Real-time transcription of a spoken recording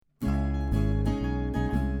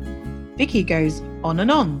Vicky Goes On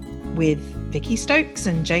and On with Vicky Stokes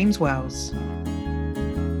and James Wells.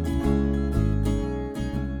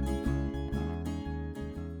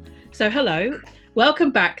 So hello,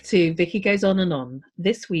 welcome back to Vicky Goes On and On.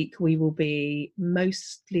 This week we will be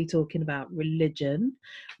mostly talking about religion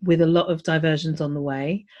with a lot of diversions on the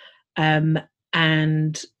way. And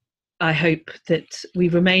I hope that we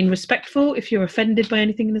remain respectful. If you're offended by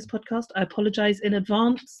anything in this podcast, I apologise in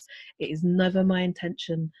advance. It is never my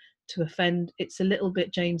intention to offend. It's a little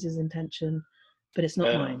bit James's intention, but it's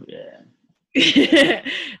not mine. Yeah.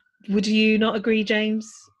 Would you not agree, James?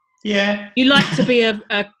 Yeah. You like to be a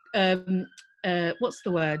what's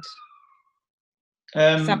the word?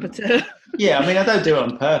 Saboteur. Yeah, I mean, I don't do it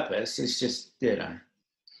on purpose. It's just,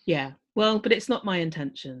 Yeah. Well, but it's not my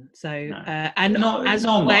intention. So, No. and not, as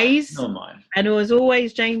not always, mine. Not mine. And as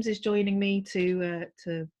always, James is joining me to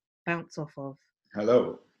bounce off of.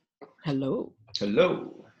 Hello.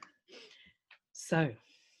 So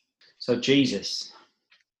Jesus.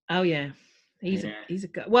 Oh yeah, he's a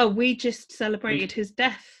guy. Well, we just celebrated his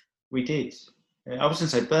death. We did. I was going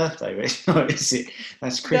to say birthday, but it's not, is it?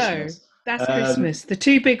 That's Christmas. No, that's Christmas. The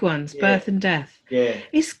two big ones, birth and death. Yeah.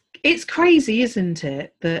 It's crazy, isn't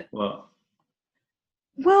it? That what?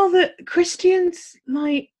 Well, that Christians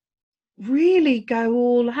like really go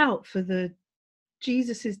all out for the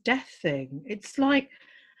Jesus's death thing. It's like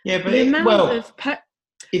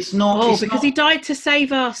it's not because he died to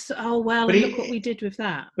save us. Oh well, look what we did with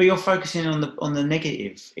that. But you're focusing on the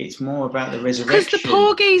negative. It's more about the resurrection. Because the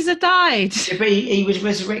poor geezer died. Yeah, but he was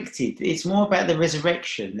resurrected. It's more about the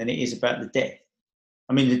resurrection than it is about the death.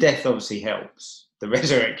 I mean, the death obviously helps. The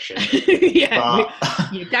resurrection. Yeah, but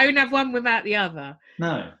you don't have one without the other.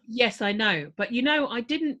 No. Yes, I know, but I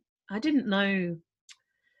didn't know.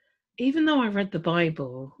 Even though I read the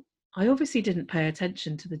Bible, I obviously didn't pay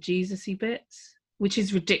attention to the Jesus-y bits, which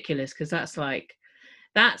is ridiculous because that's really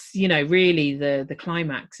the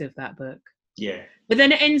climax of that book. Yeah. But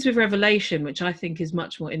then it ends with Revelation, which I think is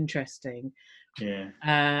much more interesting.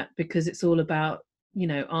 Yeah. Because it's all about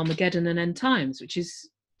Armageddon and end times, which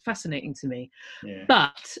is fascinating to me. Yeah.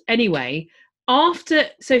 But anyway,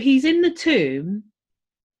 so he's in the tomb,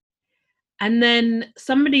 and then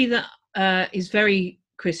somebody that is very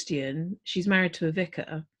Christian, she's married to a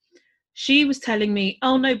vicar, she was telling me,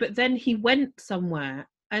 oh no, but then he went somewhere.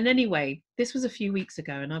 And anyway, this was a few weeks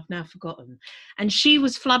ago and I've now forgotten. And she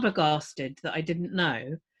was flabbergasted that I didn't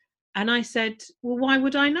know. And I said, well, why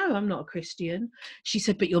would I know? I'm not a Christian. She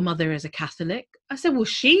said, but your mother is a Catholic. I said, well,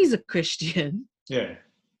 she's a Christian. Yeah.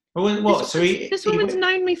 Well, what? This woman's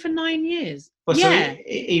known me for 9 years. Well, yeah. So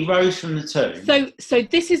he rose from the tomb. So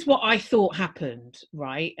this is what I thought happened,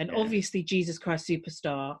 right? And obviously Jesus Christ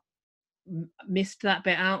Superstar missed that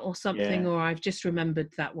bit out or something, or I've just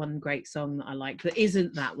remembered that one great song that I like that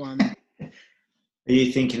isn't that one. Are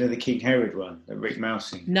you thinking of the King Herod one that Rick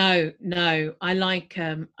Mouse sings? No, I like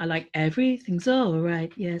Everything's All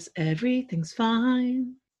Right, yes, everything's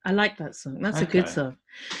fine. I like that song. That's a good song.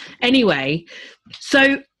 Anyway,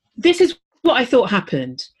 so this is what I thought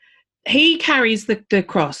happened. He carries the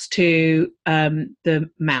cross to the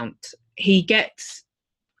mount. He gets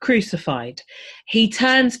crucified. He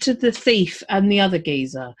turns to the thief and the other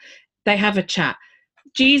geezer. They have a chat.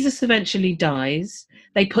 Jesus eventually dies.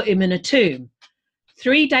 They put him in a tomb.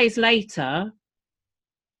 3 days later,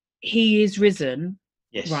 he is risen,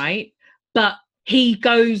 right? But he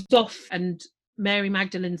goes off and Mary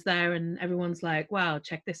Magdalene's there and everyone's like, wow,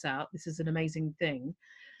 check this out. This is an amazing thing.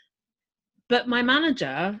 But my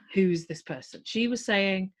manager, who's this person, she was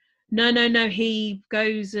saying, no, he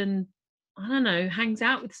goes and, I don't know, hangs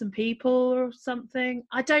out with some people or something.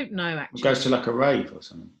 I don't know, actually. Goes to like a rave or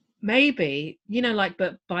something. Maybe,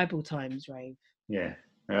 but Bible times rave. Yeah.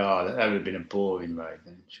 Oh, that would have been a boring rave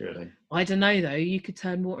then, surely. I don't know, though. You could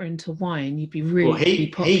turn water into wine. You'd be really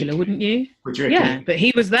popular, wouldn't you? Would you reckon? Yeah, but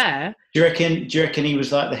he was there. Do you reckon he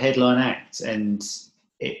was like the headline act and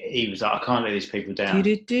he was like, I can't let these people down. I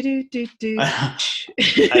need to.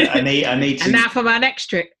 And now for my next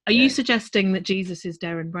trick. Are you suggesting that Jesus is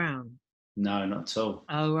Derren Brown? No, not at all.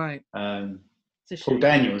 Oh, right. Paul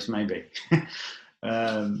Daniels, maybe.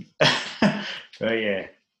 But yeah.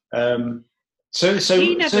 So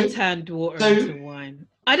he never turned water into wine.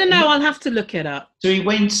 I don't know. I'll have to look it up. So he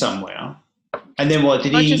went somewhere, and then what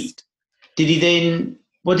did he? Did he then?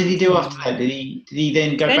 What did he do after that? Did he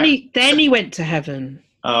then go back? Then he went to heaven.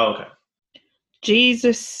 Oh, okay.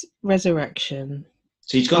 Jesus resurrection.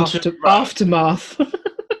 So he's gone to aftermath.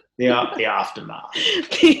 The aftermath.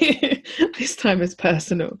 This time it's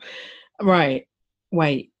personal. Right.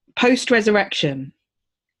 Wait. Post-resurrection.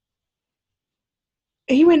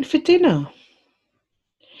 He went for dinner.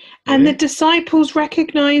 And the disciples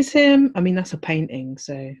recognize him. I mean, that's a painting,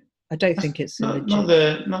 so I don't think it's not legit.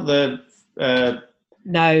 the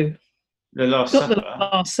No, the Last not Supper. the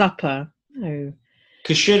Last Supper. No,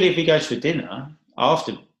 because surely if he goes for dinner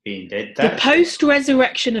after being dead, the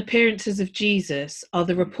post-resurrection appearances of Jesus are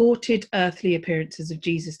the reported earthly appearances of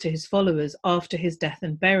Jesus to his followers after his death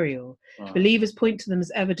and burial. Right. Believers point to them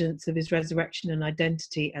as evidence of his resurrection and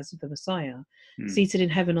identity as the Messiah, seated in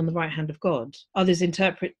heaven on the right hand of God. Others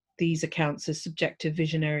interpret these accounts as subjective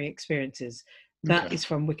visionary experiences. That is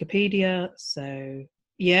from Wikipedia. So,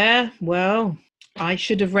 yeah, well, I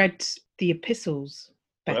should have read the epistles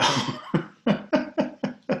better.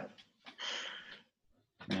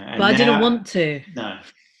 But I didn't want to.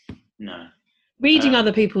 No. Reading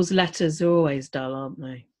other people's letters are always dull, aren't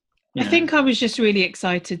they? I think I was just really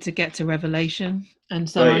excited to get to Revelation. And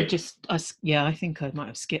so I think I might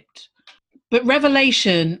have skipped. But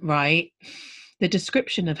Revelation, right, the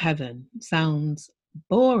description of heaven sounds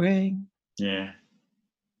boring. Yeah.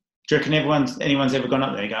 Do you reckon anyone's ever gone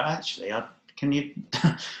up there and go, actually, can you...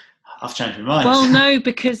 I've changed my mind. Well, no,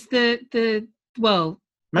 because maybe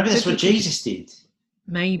that's what Jesus did.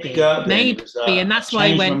 Maybe, and that's why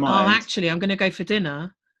he went, actually, I'm going to go for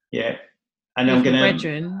dinner. Yeah, and I'm going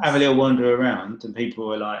to have a little wander around, and people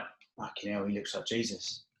were like, fucking hell, he looks like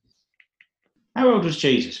Jesus. How old was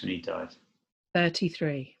Jesus when he died?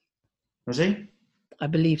 33. Was he? I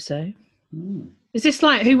believe so. Is this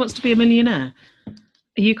like Who Wants to Be a Millionaire?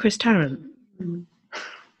 Are you Chris Tarrant?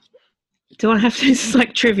 Do I have this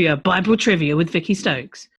like trivia, Bible trivia with Vicky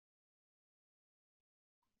Stokes?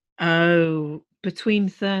 Oh, between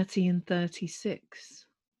 30 and 36.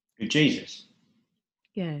 With Jesus?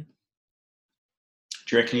 Yeah. Do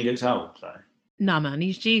you reckon he looks old though? Nah, man,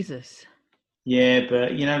 he's Jesus. Yeah,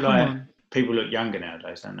 but people look younger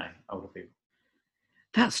nowadays, don't they? Older people.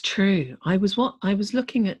 That's true. I was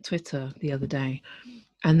looking at Twitter the other day,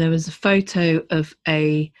 and there was a photo of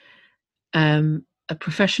a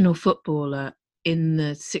professional footballer in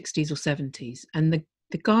the 60s or 70s, and the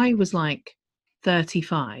guy was like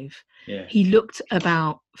 35. Yeah. He looked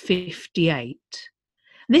about 58.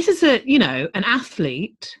 This is an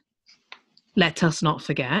athlete, let us not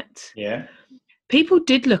forget. Yeah. People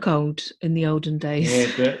did look old in the olden days.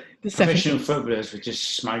 Yeah, but professional footballers were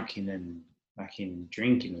just smoking and fucking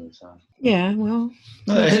drinking all the time. Yeah, well,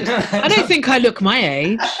 I don't think I look my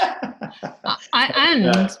age. I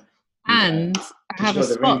have a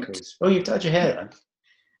spot. Wrinkles. Oh, you've dyed your hair then?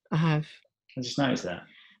 I have. I just noticed that.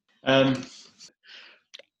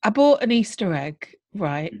 I bought an Easter egg,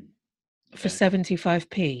 right, for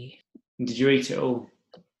 75p. Did you eat it all?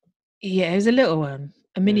 Yeah, it was a little one,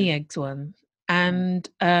 a mini eggs one. And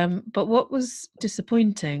but what was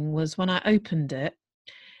disappointing was when I opened it,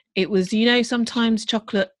 it was, sometimes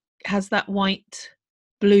chocolate has that white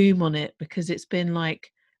bloom on it because it's been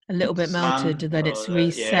like a little bit melted and then it's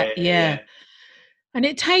reset. Yeah. And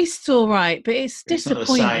it tastes all right, but it's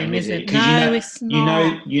disappointing, not the same, is it? No, it's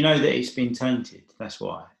not. You know that it's been tainted. That's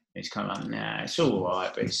why. It's kind of like, nah, it's all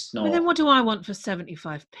right, but it's not. But then what do I want for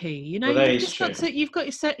 75p? You've got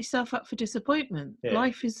to set yourself up for disappointment. Yeah.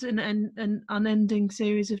 Life is an unending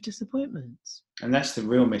series of disappointments. And that's the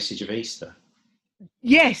real message of Easter.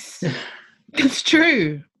 Yes, it's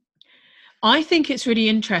true. I think it's really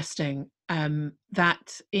interesting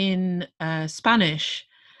that in Spanish,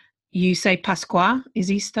 you say Pascua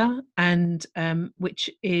is Easter, and which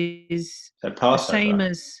is the same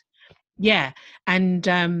as... Yeah, and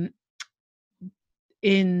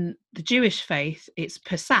in the Jewish faith, it's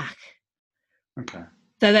Pesach. Okay.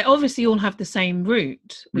 So they obviously all have the same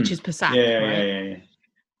root, which is Pesach, right? Yeah.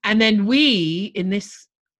 And then we, in this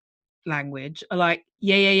language, are like,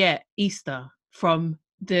 Easter, from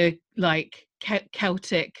the like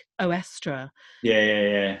Celtic Oestra.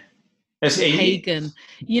 Yeah. That's pagan,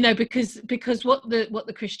 because what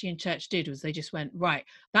the Christian church did was they just went, right,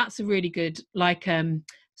 that's a really good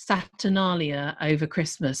Saturnalia over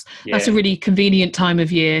Christmas. Yeah. That's a really convenient time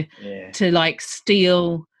of year to like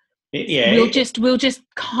steal. We'll just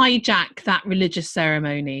hijack that religious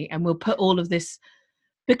ceremony and we'll put all of this,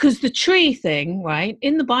 because the tree thing, right,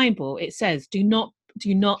 in the Bible it says do not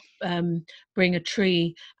bring a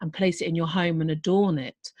tree and place it in your home and adorn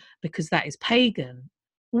it, because that is pagan.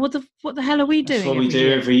 What the hell are we doing? That's what we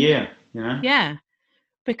do every year, Yeah.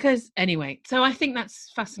 Because anyway, so I think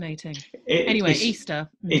that's fascinating. Easter.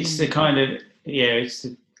 It's the kind of, it's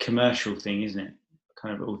the commercial thing, isn't it?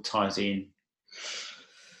 Kind of all ties in.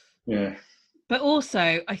 Yeah. But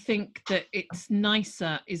also, I think that it's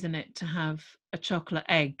nicer, isn't it, to have a chocolate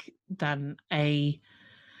egg than a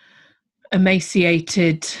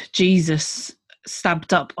emaciated Jesus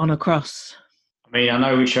stabbed up on a cross. I mean, I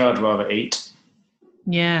know which I'd rather eat.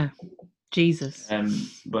 Yeah, Jesus.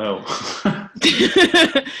 Well,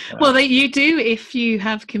 well, you do if you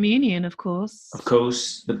have communion, of course. Of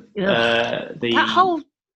course, that whole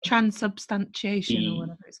transubstantiation or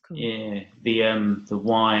whatever it's called. Yeah, the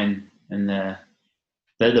wine and the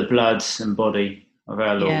blood and body of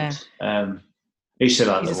our Lord. Yeah. Used to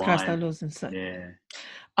like Jesus the Christ, wine. our Lord and Savior. Yeah.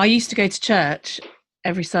 I used to go to church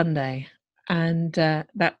every Sunday, and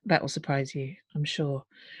that will surprise you, I'm sure.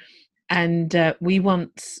 And we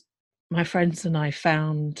once, my friends and I,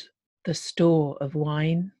 found the store of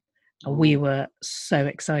wine, and we were so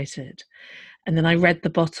excited. And then I read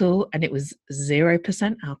the bottle, and it was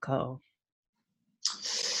 0% alcohol.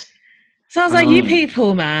 So I was like, "You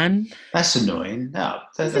people, man, that's annoying." No,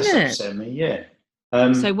 that's upset me. Yeah.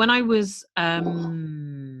 So when I was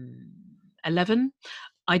 11,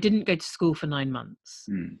 I didn't go to school for 9 months,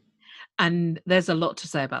 and there's a lot to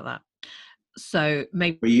say about that. So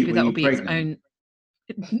maybe that will be pregnant?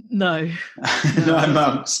 Its own. No. 9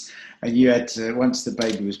 months, and you had to. Once the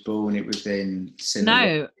baby was born, it was then.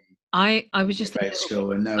 No, I was just at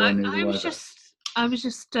school, and no one knew the weather. I was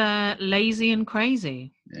just lazy and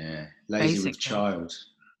crazy. Yeah, lazy with child.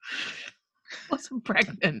 Wasn't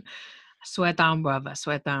pregnant. I swear down, brother. I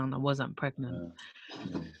swear down. I wasn't pregnant.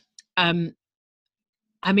 I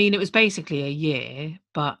mean, it was basically a year,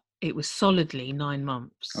 but it was solidly 9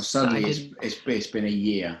 months. Oh, suddenly it's been a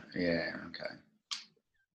year. Yeah, okay.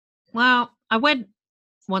 Well, I went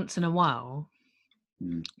once in a while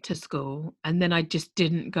to school, and then I just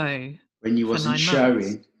didn't go. When you wasn't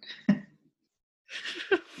showing.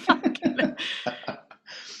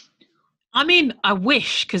 I mean, I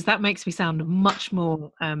wish, because that makes me sound much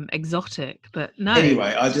more exotic, but no.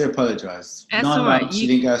 Anyway, I do apologise. 9 months, you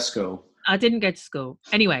didn't go to school. I didn't go to school.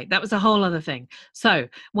 Anyway, that was a whole other thing. So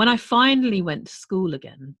when I finally went to school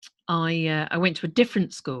again, I went to a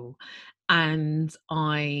different school, and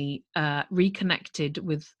I reconnected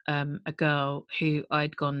with a girl who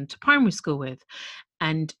I'd gone to primary school with.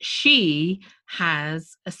 And she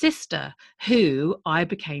has a sister who I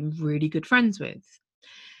became really good friends with.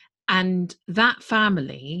 And that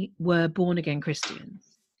family were born again Christians.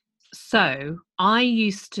 So I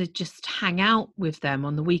used to just hang out with them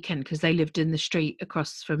on the weekend because they lived in the street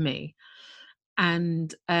across from me.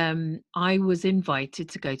 And I was invited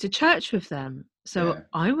to go to church with them. So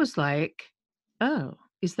I was like, oh,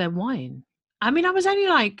 is there wine? I mean, I was only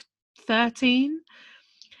like 13.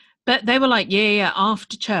 But they were like, yeah,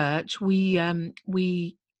 after church, we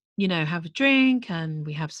have a drink and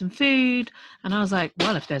we have some food. And I was like,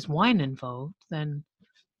 well, if there's wine involved, then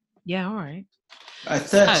yeah, all right.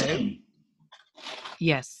 13?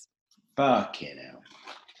 Yes. Fucking hell.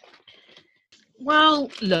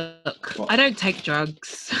 Well, look, I don't take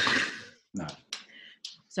drugs. No.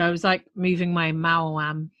 So I was like moving my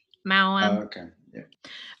Mawam. Oh, okay.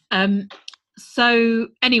 Yeah. So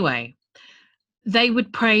anyway, they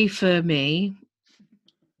would pray for me.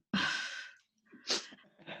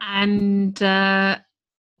 And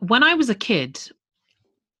when I was a kid,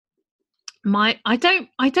 I don't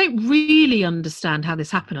really understand how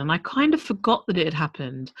this happened, and I kind of forgot that it had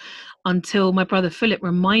happened until my brother Philip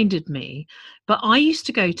reminded me. But I used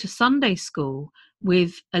to go to Sunday school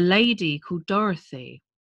with a lady called Dorothy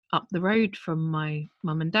up the road from my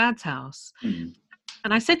mum and dad's house. And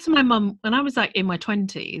I said to my mum, when I was like in my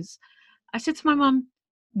 20s, I said to my mum,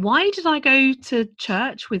 why did I go to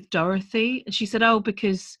church with Dorothy? And she said, oh,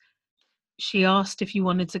 because she asked if you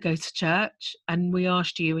wanted to go to church, and we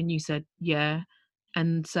asked you and you said yeah.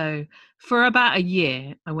 And so for about a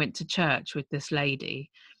year I went to church with this lady,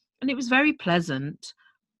 and it was very pleasant.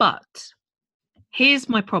 But here's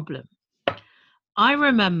my problem. I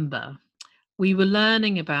remember we were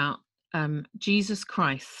learning about Jesus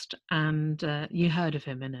Christ, and you heard of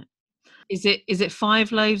him, innit? Is it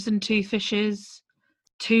 5 loaves and 2 fishes?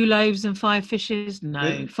 2 loaves and 5 fishes?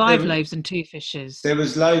 No, 5 loaves and 2 fishes. There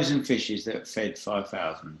was loaves and fishes that fed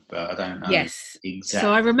 5,000, but I don't know. Yes, exactly.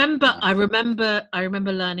 So I remember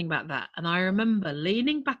learning about that, and I remember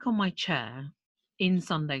leaning back on my chair in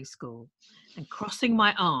Sunday school and crossing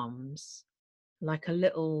my arms like a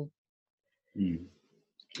little,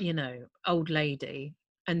 old lady,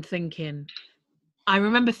 and thinking. I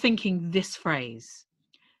remember thinking this phrase.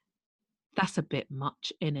 That's a bit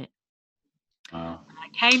much, innit? Oh.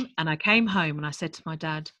 I came home and I said to my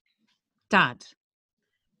dad, Dad,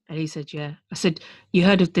 and he said, yeah. I said, you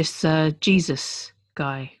heard of this Jesus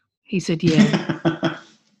guy? He said, yeah.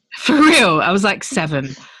 For real? I was like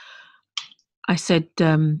 7. I said,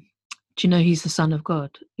 do you know he's the Son of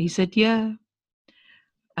God? He said, yeah.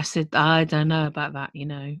 I said, I don't know about that,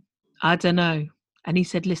 I don't know. And he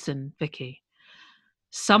said, listen, Vicky,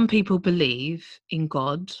 some people believe in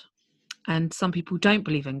God and some people don't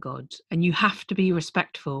believe in God, and you have to be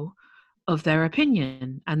respectful of their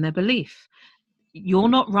opinion and their belief. You're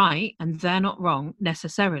not right and they're not wrong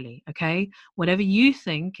necessarily, okay? Whatever you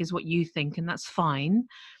think is what you think, and that's fine,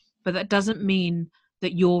 but that doesn't mean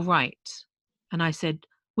that you're right. And I said,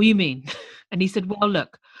 what do you mean? And he said, well,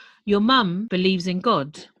 look, your mum believes in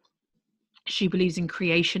God. She believes in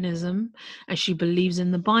creationism and she believes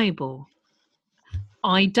in the Bible.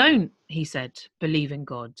 I don't, he said, believe in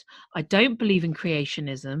God. I don't believe in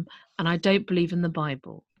creationism and I don't believe in the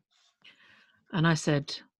Bible. And I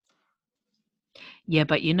said, yeah,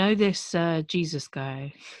 but you know this Jesus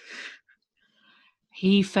guy,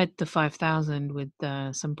 he fed the 5,000 with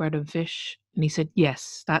some bread and fish. And he said,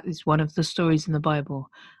 yes, that is one of the stories in the Bible.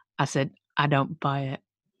 I said, I don't buy it.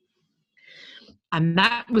 And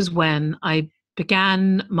that was when I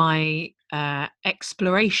began my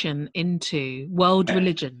exploration into world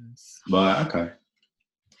religions. Right, okay.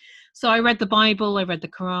 So I read the Bible, I read the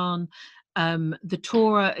Quran. The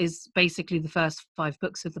Torah is basically the first 5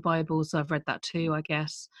 books of the Bible, so I've read that too, I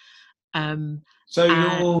guess.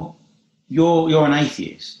 So you're an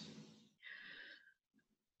atheist?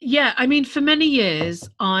 Yeah, I mean, for many years,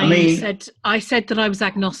 I said that I was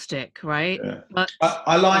agnostic, right? Yeah. But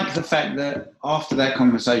I like the fact that after that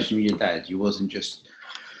conversation with your dad, you wasn't just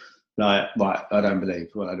like, right, I don't believe,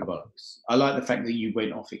 what are the bollocks. I like the fact that you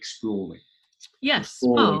went off exploring. Yes,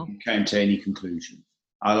 before you came to any conclusion.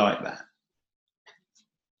 I like that.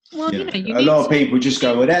 Well, you know, a lot of people just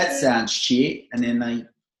go, well, that sounds shit, and then they.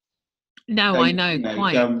 No, I know,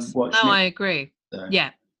 quite. No, I agree. So. Yeah,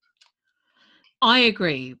 I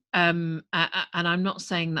agree. And I'm not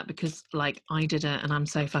saying that because, like, I did it and I'm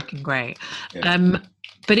so fucking great. Yeah.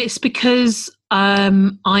 But it's because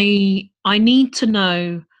I need to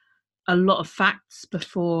know a lot of facts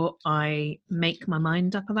before I make my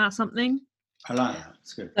mind up about something. I like that.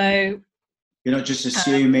 It's good. So you're not just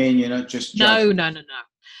assuming. You're not just judging. No.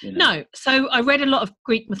 You know. No. So I read a lot of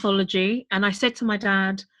Greek mythology, and I said to my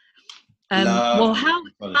dad, well,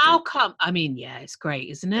 how come? I mean, yeah, it's great,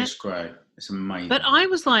 isn't it? It's great. It's amazing. But I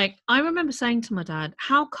was like, I remember saying to my dad,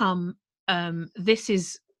 how come this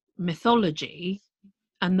is mythology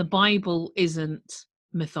and the Bible isn't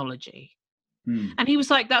mythology? And he was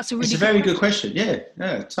like, that's a really very good question. Yeah,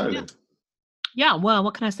 totally. Yeah, well,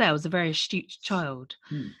 what can I say? I was a very astute child.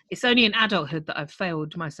 It's only in adulthood that I've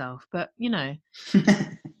failed myself, but you know.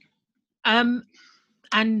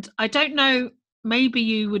 And I don't know, maybe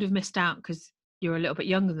you would have missed out because you're a little bit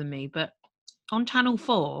younger than me, but on Channel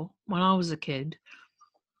 4, when I was a kid,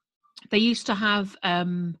 they used to have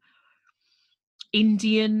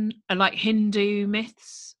Indian, like Hindu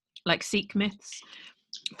myths, like Sikh myths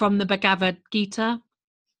from the Bhagavad Gita.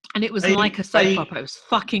 And it was like a soap opera. It was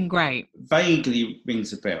fucking great. Vaguely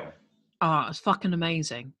rings a bell. Oh, it was fucking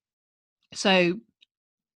amazing. So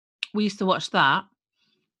we used to watch that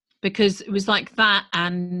because it was like that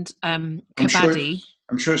and Kabaddi.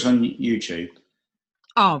 I'm sure it's on YouTube.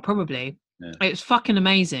 Oh, probably. Yeah. It was fucking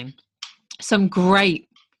amazing. Some great,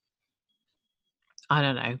 I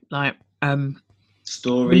don't know, like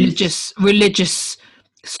stories, religious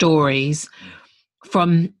stories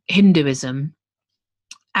from Hinduism,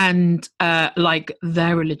 and like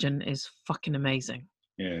their religion is fucking amazing.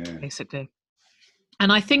 Yeah, basically.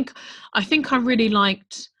 And I think I really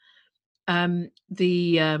liked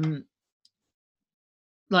the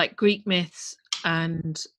like Greek myths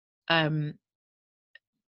and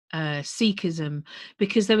Sikhism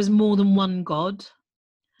because there was more than one god.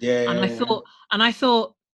 Yeah. And I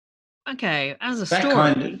thought, okay, as a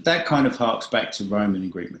story, that kind of harks back to Roman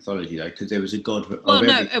and Greek mythology, though, because there was a god of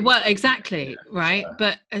everything. Well, exactly, right. So.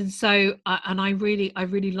 But and so, I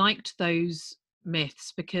really liked those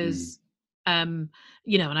myths because,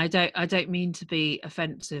 you know, and I don't mean to be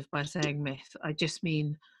offensive by saying myth. I just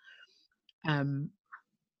mean,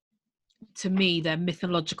 to me, they're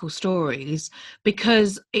mythological stories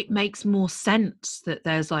because it makes more sense that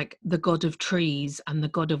there's like the god of trees and the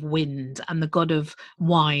god of wind and the god of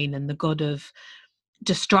wine and the god of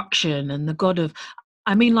destruction and the god of,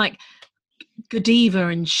 I mean, like Godiva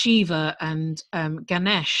and Shiva and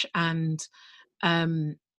Ganesh and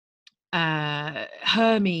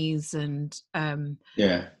Hermes and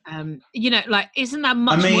you know, like, isn't that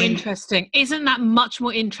much more interesting? Isn't that much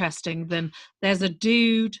more interesting than there's a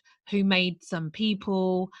dude who made some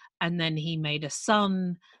people and then he made a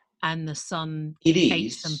sun and the sun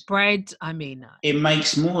ate some bread? I mean, it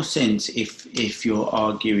makes more sense if you're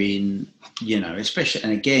arguing, you know, especially,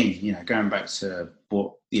 and again, you know, going back to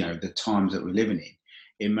what, you know, the times that we're living in,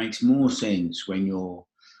 it makes more sense when you're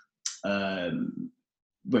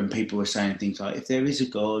when people were saying things like, if there is a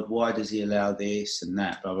God, why does he allow this and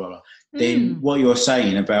that, blah, blah, blah. Then what you're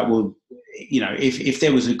saying about, well, if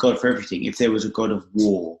there was a God for everything, if there was a God of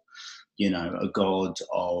war, a God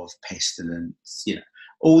of pestilence,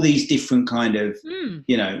 all these different kind of,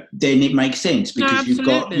 then it makes sense, because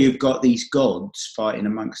you've got these gods fighting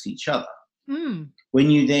amongst each other.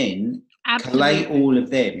 When you then collate all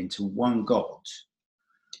of them into one God,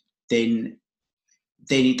 then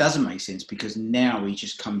it doesn't make sense, because now he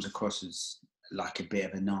just comes across as like a bit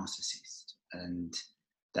of a narcissist, and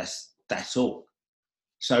that's all.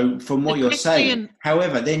 So from what you're saying,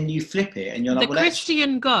 however, then you flip it and you're like, well,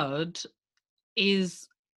 Christian God is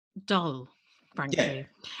dull, frankly.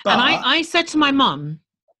 Yeah, and I said to my mum,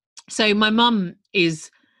 so my mum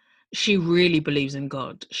she really believes in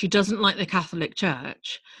God. She doesn't like the Catholic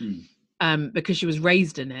Church because she was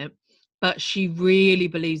raised in it, but she really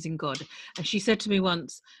believes in God. And she said to me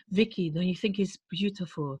once, Vicky, don't you think it's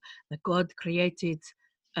beautiful that God created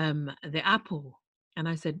the apple? And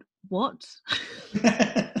I said, what?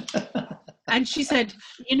 And she said,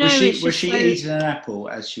 was she eating an apple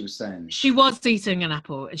as she was saying this? She was eating an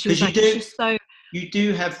apple, and she was like, it's just so. You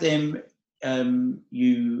do have them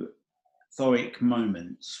euphoric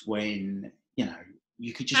moments when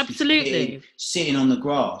you could just be sitting on the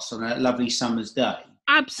grass on a lovely summer's day.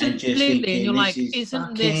 Absolutely, and, just thinking, and you're like,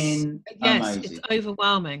 isn't this amazing? Yes, it's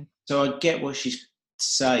overwhelming. So I get what she's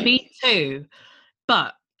saying. Me too,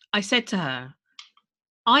 but I said to her,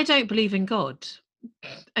 I don't believe in God,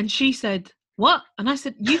 and she said, what? And I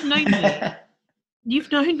said, you've known me.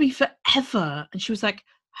 You've known me forever. And she was like,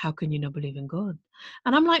 how can you not believe in God?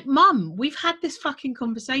 And I'm like, Mum, we've had this fucking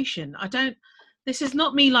conversation. This is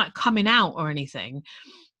not me like coming out or anything.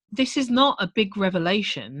 This is not a big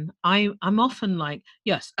revelation. I'm often like,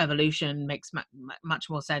 yes, evolution makes much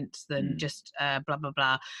more sense than just blah, blah,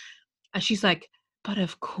 blah. And she's like, but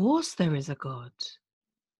of course there is a God.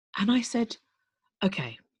 And I said,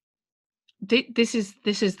 okay, this is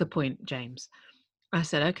the point, James. I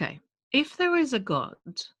said, okay, if there is a God,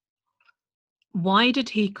 why did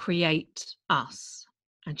he create us?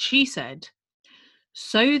 And she said,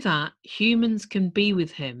 so that humans can be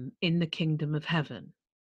with him in the kingdom of heaven,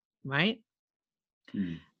 right?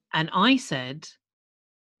 And I said,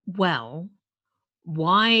 well,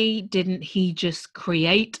 why didn't he just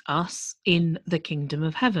create us in the kingdom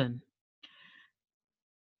of heaven?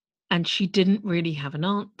 And she didn't really have an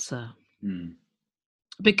answer.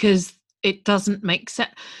 Because it doesn't make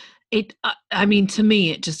sense. I mean, to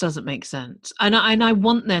me, it just doesn't make sense. And I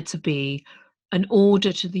want there to be an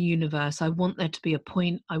order to the universe. I want there to be a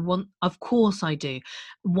point. Of course I do.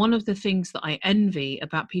 One of the things that I envy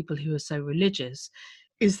about people who are so religious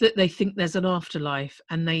is that they think there's an afterlife,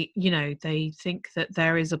 and they think that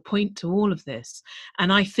there is a point to all of this.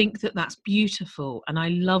 And I think that that's beautiful, and I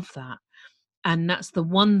love that. And that's the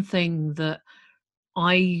one thing that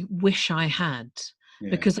I wish I had.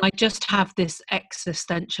 Because I just have this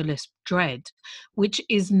existentialist dread, which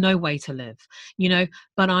is no way to live,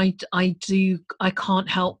 but I can't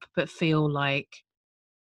help but feel like,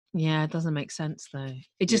 it doesn't make sense though.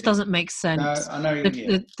 It just doesn't make sense. No, I know.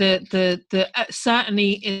 The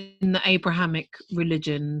certainly in the Abrahamic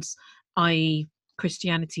religions, i.e.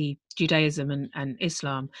 Christianity, Judaism and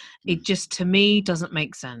Islam, it just to me doesn't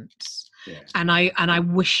make sense. And I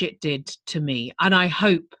wish it did to me. And I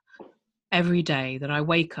hope every day that I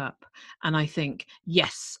wake up and I think,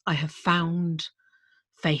 yes, I have found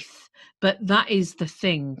faith. But that is the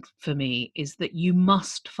thing for me, is that you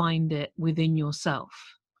must find it within yourself.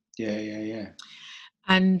 Yeah.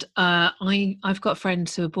 And I've got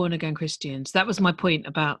friends who are born again Christians. That was my point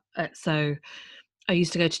about so I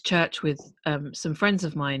used to go to church with some friends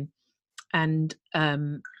of mine, and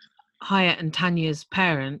Hyatt and Tanya's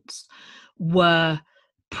parents were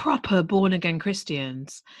proper born again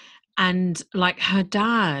Christians. And like her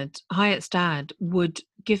dad, Hyatt's dad, would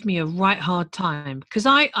give me a right hard time, because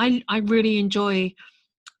I really enjoy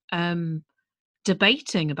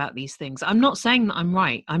debating about these things. I'm not saying that I'm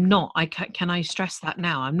right. I'm not. Can I stress that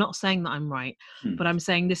now? I'm not saying that I'm right, but I'm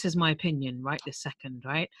saying this is my opinion right this second,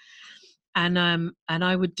 right? And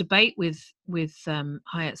I would debate with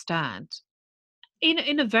Hyatt's dad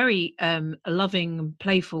in a very loving,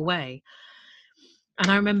 playful way. And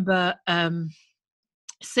I remember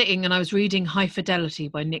sitting, and I was reading High Fidelity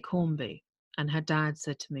by Nick Hornby, and her dad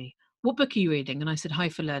said to me, what book are you reading? And I said High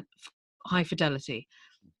Fidelity.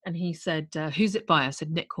 And he said, who's it by? I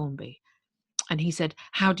said Nick Hornby. And he said,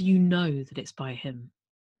 how do you know that it's by him?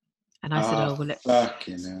 And I said,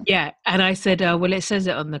 yeah. And I said, well, it says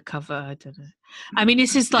it on the cover. I don't know. I mean,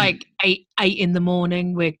 this is like 8 in the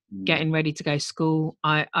morning. We're getting ready to go to school.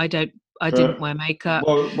 I I didn't wear makeup.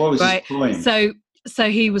 What was right? his point? So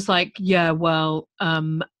he was like, yeah, well,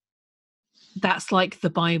 that's like the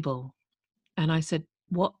Bible. And I said,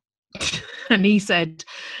 what? And he said,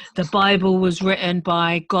 the Bible was written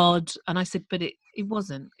by God. And I said, but it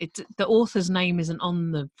wasn't. The author's name isn't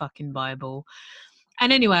on the fucking Bible.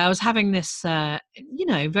 And anyway, I was having this,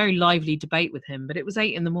 very lively debate with him, but it was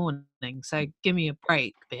 8 a.m. So give me a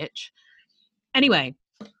break, bitch. Anyway,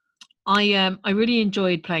 I really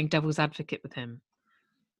enjoyed playing devil's advocate with him.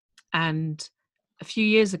 And a few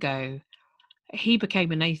years ago, he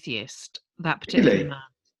became an atheist, that particular man.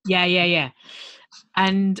 Yeah.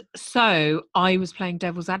 And so I was playing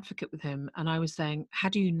devil's advocate with him, and I was saying, how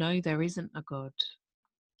do you know there isn't a God?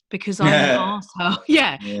 Because I'm an arsehole.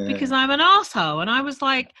 Yeah, because I'm an arsehole. And I was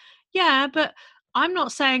like, yeah, but I'm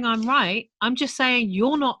not saying I'm right. I'm just saying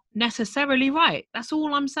you're not necessarily right. That's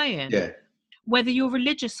all I'm saying. Yeah. Whether you're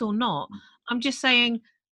religious or not, I'm just saying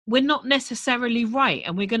we're not necessarily right,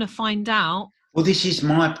 and we're going to find out. Well, this is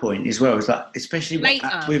my point as well. It's like, especially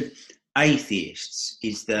Later. with atheists,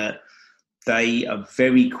 is that they are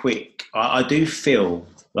very quick. I do feel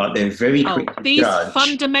like they're very quick to these judge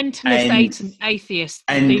fundamentalist atheists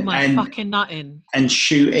do my fucking nutting and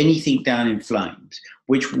shoot anything down in flames.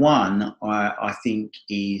 Which one I think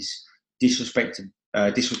is disrespectful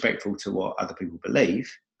to what other people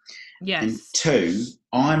believe. Yes. And 2,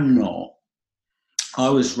 I'm not. I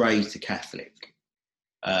was raised a Catholic,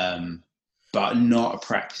 but not a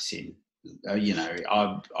practicing.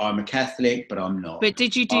 I'm a Catholic, but I'm not. But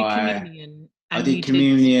did you do communion? I did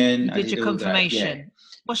communion. You did your confirmation. Yeah.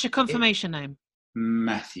 What's your confirmation name?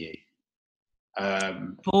 Matthew.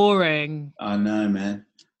 Boring. I know, man.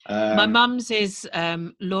 My mum's is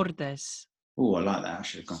Lourdes. Oh, I like that. I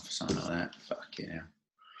should have gone for something like that. Fuck yeah.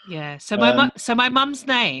 Yeah. So my mum's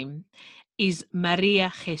name is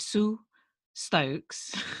Maria Jesus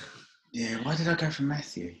Stokes. Yeah. Why did I go for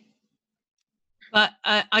Matthew? But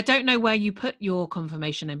I don't know where you put your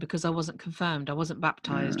confirmation in, because I wasn't confirmed. I wasn't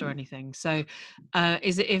baptized or anything. So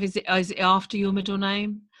is it after your middle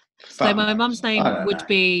name? So my mum's name would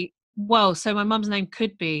be, so my mum's name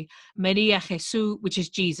could be Maria Jesus, which is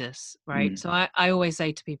Jesus, right? So I always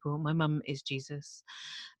say to people, my mum is Jesus.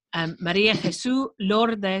 Maria Jesus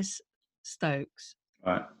Lourdes Stokes.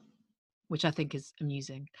 Right. Which I think is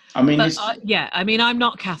amusing. I mean, but I'm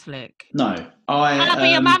not Catholic. No, but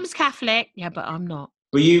your mum's Catholic. Yeah, but I'm not.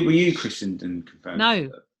 Were you christened and confirmed? No.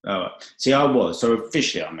 Oh, see, I was. So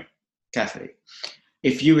officially, I'm a Catholic.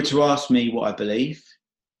 If you were to ask me what I believe,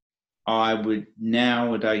 I would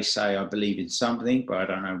nowadays say I believe in something, but I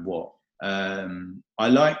don't know what. I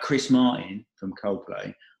like Chris Martin from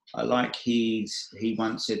Coldplay. I like he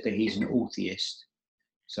once said that he's an atheist,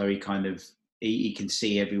 so he kind of he can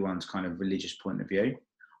see everyone's kind of religious point of view.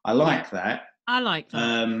 I like that. I like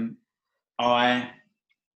that. I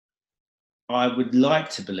would like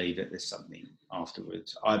to believe that there's something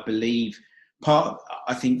afterwards. I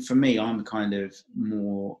think for me, I'm kind of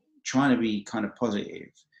more trying to be kind of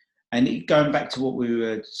positive. And going back to what we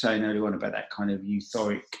were saying earlier on about that kind of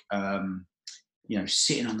euphoric,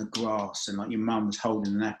 sitting on the grass and like your mum was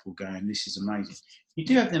holding an apple going, this is amazing. You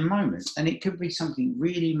do have them moments, and it could be something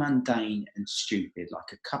really mundane and stupid,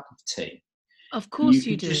 like a cup of tea. Of course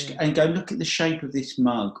you do. And go, look at the shape of this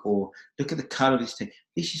mug, or look at the colour of this tea.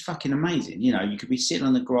 This is fucking amazing. You could be sitting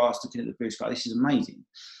on the grass looking at the blue sky. This is amazing.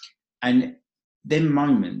 And them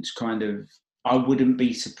moments kind of, I wouldn't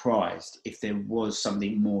be surprised if there was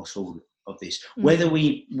something more sort of this. Whether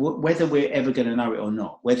we're ever going to know it or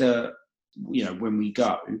not, whether, when we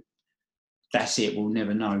go, that's it, we'll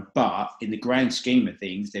never know. But in the grand scheme of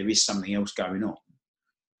things, there is something else going on.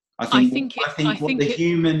 I think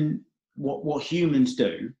what humans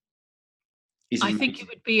do is amazing. I think it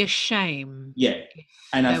would be a shame. Yeah.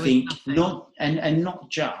 And I think not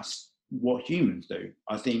just what humans do.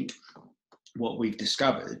 I think what we've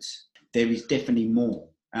discovered, there is definitely more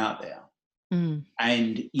out there.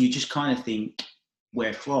 And you just kind of think,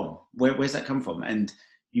 where from? Where's that come from? And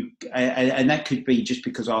that could be just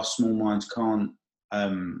because our small minds can't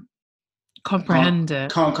comprehend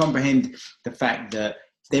the fact that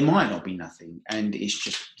there might not be nothing, and it's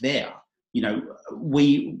just there.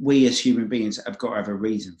 We as human beings have got to have a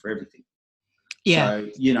reason for everything. Yeah.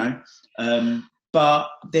 So but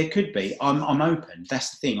there could be. I'm open.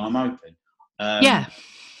 That's the thing. I'm open. Yeah.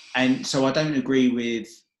 And so I don't agree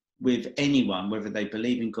with anyone, whether they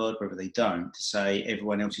believe in God, whether they don't, to say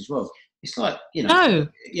everyone else is wrong. It's like, No.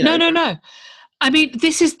 I mean,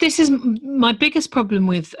 this is my biggest problem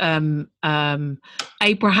with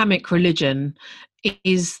Abrahamic religion,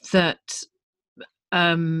 is that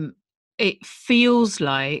it feels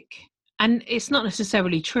like, and it's not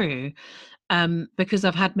necessarily true, because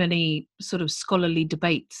I've had many sort of scholarly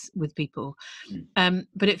debates with people.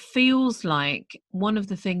 But it feels like one of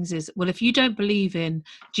the things is, well, if you don't believe in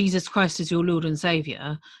Jesus Christ as your Lord and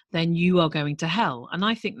Saviour, then you are going to hell. And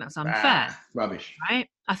I think that's unfair. Rubbish. Right?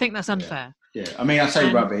 I think that's unfair. Yeah. I mean, I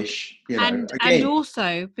say rubbish, and again,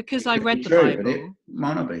 also because I read the true, but it Bible.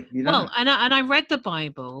 might not be. You don't Well, know. and I read the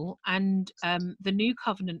Bible, and the new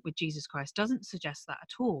covenant with Jesus Christ doesn't suggest that at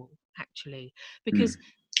all, actually, because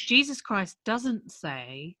Jesus Christ doesn't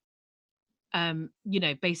say,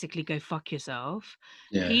 basically go fuck yourself.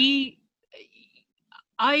 Yeah.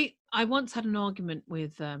 I once had an argument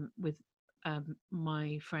with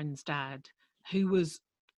my friend's dad, who was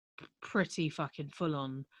pretty fucking full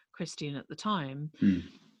on Christian at the time.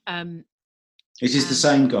 Is this the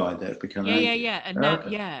same guy that became yeah, atheist? yeah, and now,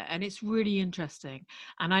 and it's really interesting.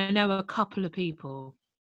 And I know a couple of people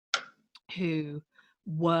who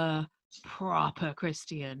were proper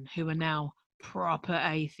Christian who are now proper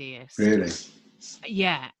atheist. Really?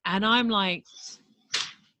 Yeah, and I'm like,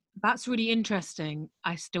 that's really interesting.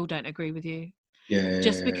 I still don't agree with you. Yeah.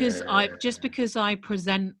 Just because I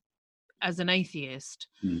present as an atheist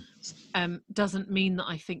doesn't mean that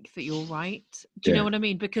I think that you're right. Do you know what I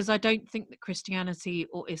mean? Because I don't think that Christianity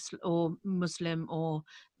or or Muslim or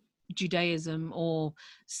Judaism or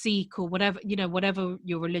Sikh or whatever, whatever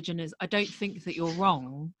your religion is, I don't think that you're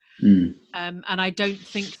wrong. And I don't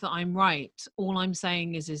think that I'm right. All I'm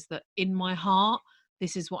saying is that in my heart,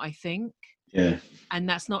 this is what I think. Yeah. And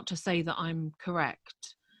that's not to say that I'm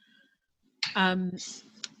correct.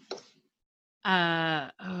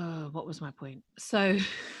 What was my point? So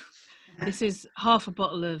this is half a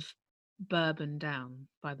bottle of bourbon down,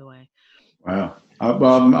 by the way. Wow.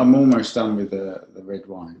 I'm almost done with the red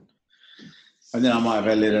wine. And then I might have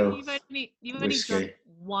a little. You've only drunk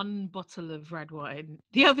one bottle of red wine.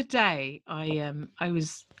 The other day, I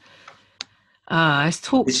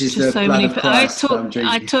talked to so many people.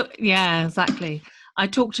 Yeah, exactly. I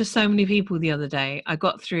talked to so many people the other day. I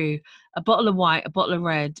got through a bottle of white, a bottle of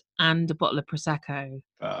red, and a bottle of Prosecco.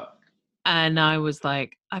 And I was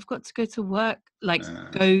like, I've got to go to work,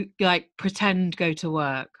 pretend go to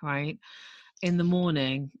work, right, in the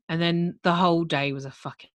morning. And then the whole day was a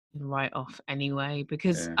fucking write-off anyway,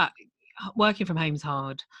 because working from home is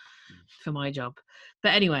hard for my job.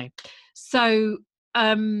 But anyway, so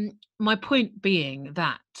my point being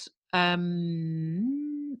that I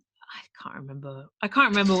can't remember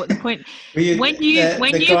what the point. When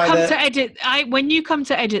you come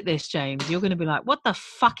to edit this, James, you're going to be like, what the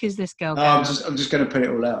fuck is this girl going on? I'm just going to put it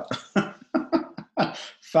all out.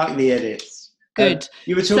 Fuck the edits. Good.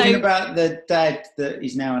 You were talking about the dad that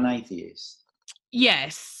is now an atheist.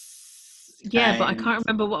 Yes. Yeah, but I can't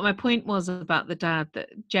remember what my point was about the dad. That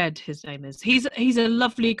Jed, his name is. He's a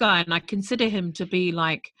lovely guy, and I consider him to be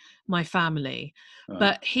like my family.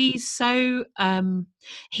 But he's so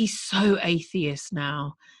atheist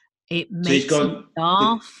now. It makes me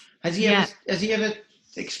laugh. Has he ever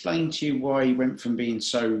explained to you why he went from being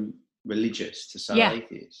so religious to so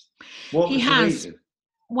atheist? What was the reason?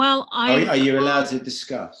 Well, are you allowed to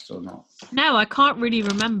discuss or not? No, I can't really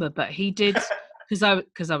remember, but he did,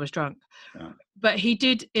 because I was drunk. But he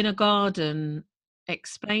did in a garden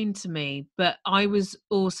explain to me, but I was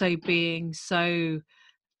also being so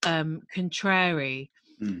contrary.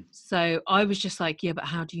 So I was just like, yeah, but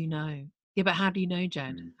how do you know? Yeah, but how do you know,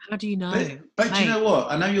 Jed? How do you know? But do you know what?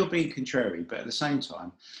 I know you're being contrary, but at the same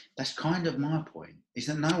time, that's kind of my point, is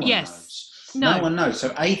that no one knows. No one knows.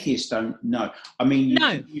 So atheists don't know. I mean,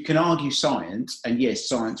 you can argue science, and yes,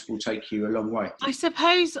 science will take you a long way. I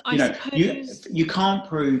suppose. You can't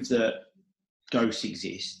prove that ghosts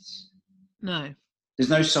exist. No. There's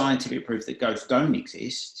no scientific proof that ghosts don't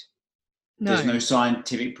exist. No. There's no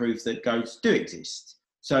scientific proof that ghosts do exist.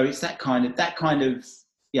 So it's that kind of.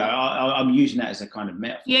 Yeah, I'm using that as a kind of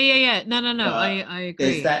metaphor. Yeah. No. I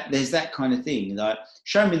agree. There's that kind of thing. Like,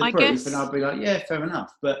 show me the proof, and I'll be like, yeah, fair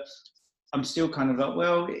enough. But I'm still kind of like,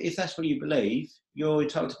 well, if that's what you believe, you're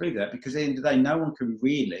entitled to believe that, because at the end of the day, no one can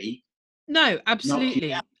really. No,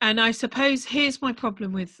 absolutely. And I suppose here's my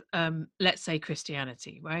problem with, let's say,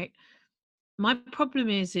 Christianity, right? My problem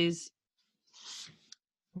is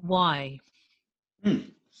why?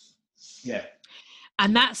 Yeah.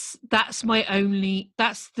 And that's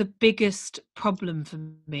the biggest problem for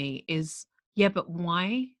me is, yeah, but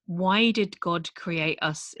why? Why did God create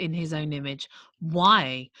us in his own image?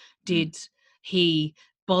 Why did he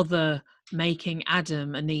bother making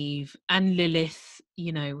Adam and Eve and Lilith,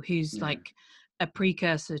 who's like a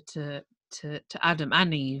precursor to Adam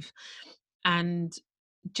and Eve? And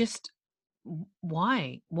just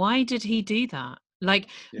why did he do that? Like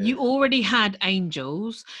you already had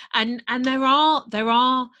angels, and there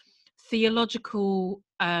are theological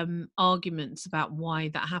arguments about why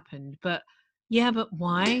that happened, but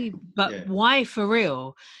why? But why for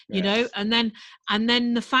real? You know, and then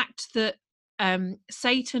the fact that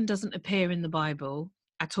Satan doesn't appear in the Bible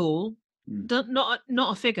at all, not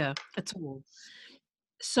a figure at all.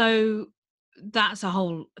 So that's a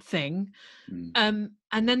whole thing. And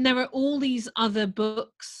then there are all these other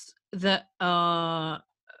books that are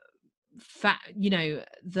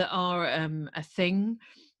that are a thing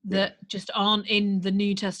that just aren't in the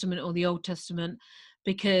New Testament or the Old Testament,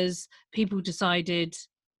 because people decided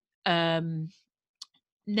nah,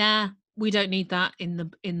 we don't need that in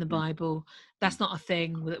the Bible. That's not a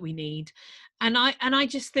thing that we need. And I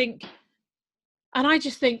just think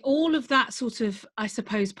all of that sort of, I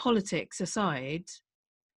suppose, politics aside,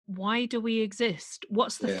 why do we exist?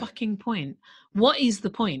 What's the fucking point? What is the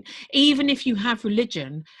point? Even if you have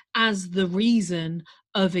religion as the reason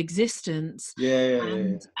of existence,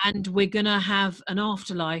 and we're gonna have an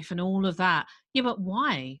afterlife and all of that, but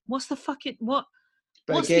why? What's the fucking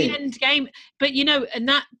what's the end game? But and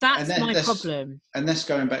that's my problem. And that's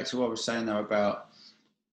going back to what I was saying though about,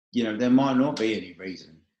 there might not be any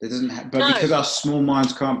reason. There doesn't but because our small minds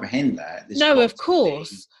can't comprehend that. No, of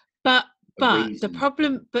course. But the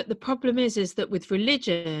problem is that with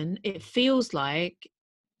religion, it feels like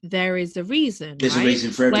there is a reason. There's a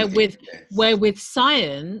reason for everything. Where with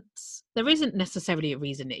science, there isn't necessarily a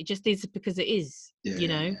reason. It just is because it is.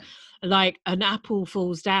 Like an apple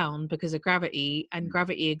falls down because of gravity, and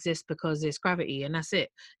gravity exists because it's gravity, and that's it.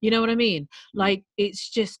 You know what I mean? Like it's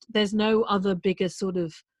just, there's no other bigger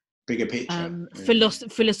picture,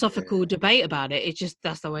 philosophical debate about it. It's just,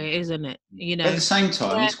 that's the way it is, isn't it? But at the same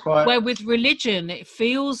time, it's quite where with religion it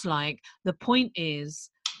feels like the point is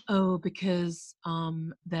because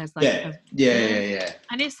there's like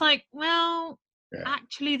and it's like, well,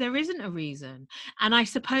 actually there isn't a reason. And I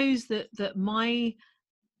suppose that my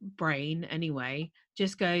brain anyway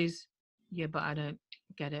just goes, but I don't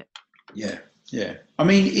get it. I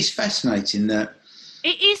mean, it's fascinating that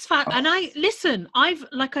it is fact. And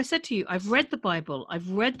like I said to you, I've read the Bible, I've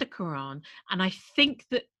read the Quran, and I think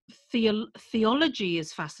that theology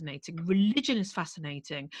is fascinating, religion is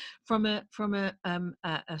fascinating, from a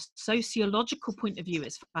sociological point of view,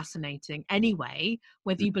 it's fascinating anyway,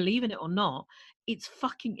 whether you believe in it or not. It's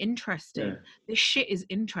fucking interesting. This shit is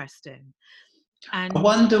interesting. And I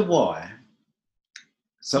wonder why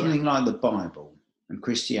something like the Bible and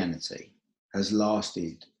Christianity has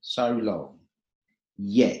lasted so long,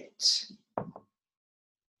 yet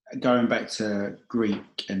going back to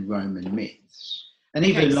Greek and Roman myths, and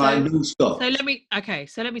even Norse gods. So let me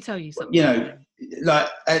tell you something. Like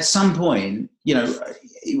at some point, they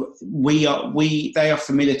are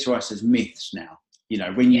familiar to us as myths now.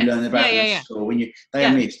 When you learn about them at school, they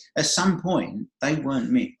are myths. At some point, they weren't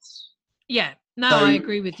myths. Yeah. No, I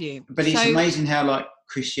agree with you. But it's amazing how like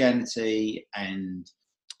Christianity and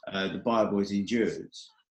the Bible is endured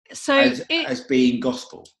as being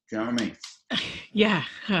gospel. Do you know what I mean? Yeah.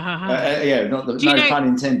 No pun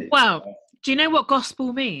intended. Well, do you know what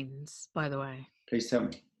gospel means, by the way? Please tell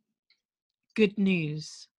me. Good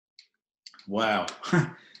news. Wow.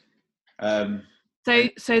 So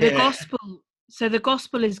the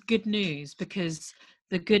gospel is good news, because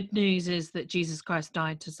the good news is that Jesus Christ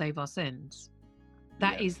died to save our sins.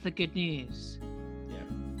 That is the good news.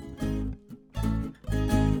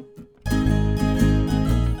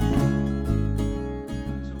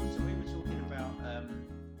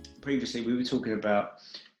 Previously we were talking about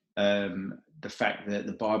the fact that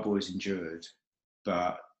the Bible is endured,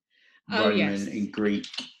 but Roman and Greek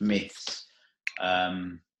myths,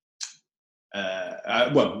 them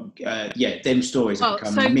stories have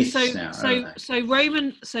become myths now. So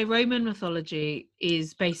Roman mythology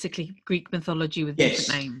is basically Greek mythology with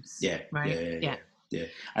different names. Yeah.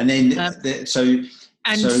 And then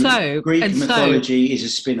Greek mythology is a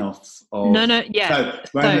spin-off of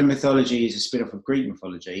Roman mythology is a spin-off of Greek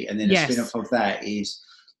mythology, and then a spin-off of that is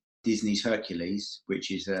Disney's Hercules,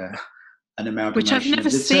 which is an amalgamation, which I've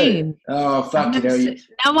never seen. Oh fuck it!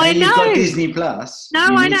 Now I know. You've got Disney Plus.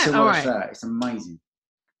 Now I know. To watch that. It's amazing.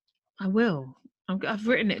 I will. I've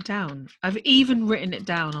written it down. I've even written it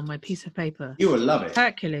down on my piece of paper. You will love it.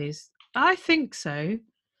 Hercules. I think so.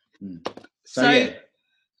 So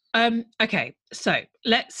okay. So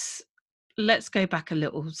let's go back a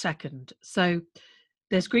little second. So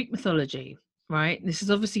there's Greek mythology, right? This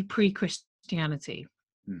is obviously pre-Christianity.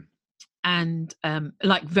 And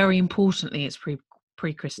like very importantly, it's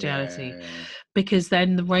pre-Christianity, because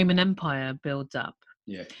then the Roman Empire builds up.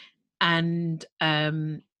 Yeah. And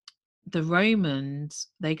the Romans,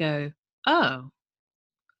 they go, oh,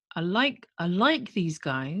 I like these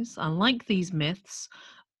guys. I like these myths.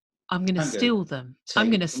 I'm going to steal them. I'm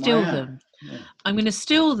going to steal them. Yeah. I'm going to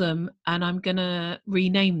steal them, and I'm going to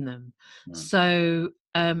rename them. Right. So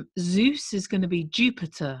Zeus is going to be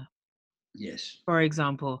Jupiter. Yes. For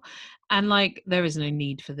example, and like there is no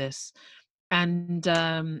need for this. And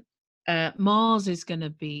Mars is going to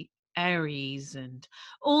be Aries, and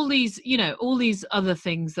all these, all these other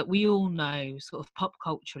things that we all know, sort of pop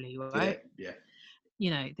culturally, right?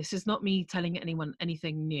 Yeah. This is not me telling anyone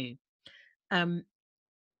anything new.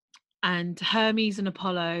 And Hermes and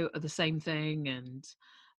Apollo are the same thing, and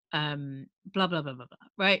blah blah blah blah blah,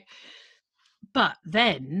 right? But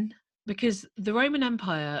then, because the Roman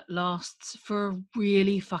Empire lasts for a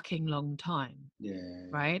really fucking long time,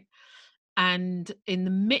 right? And in the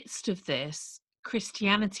midst of this,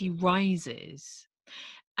 Christianity rises,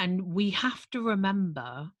 and we have to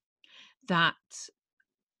remember that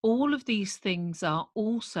all of these things are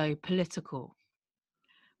also political,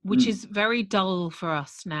 which is very dull for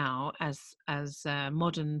us now as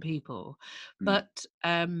modern people. But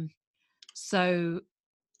so,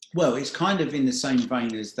 well, it's kind of in the same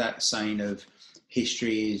vein as that saying of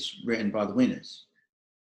history is written by the winners.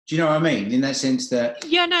 Do you know what I mean? In that sense that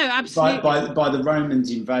absolutely. By the Romans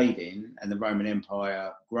invading and the Roman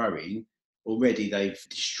Empire growing, already they've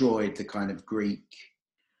destroyed the kind of Greek.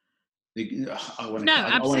 I want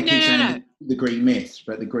to keep saying the Greek myths,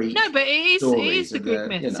 but the Greek but it is the Greek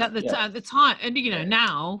myths at the time, and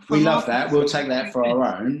now we love that. We'll take that for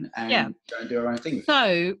our own and go and do our own thing.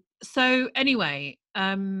 So anyway,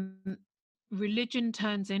 religion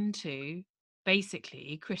turns into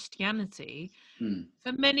basically Christianity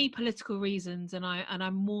for many political reasons, and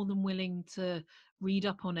I'm more than willing to read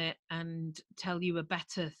up on it and tell you a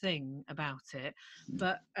better thing about it.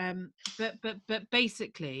 But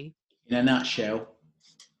basically, in a nutshell,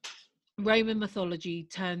 Roman mythology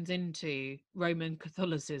turns into Roman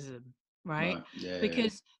Catholicism, right?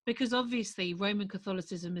 Because obviously Roman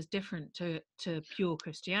Catholicism is different to pure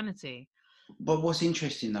Christianity. But what's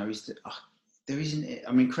interesting though is that there isn't,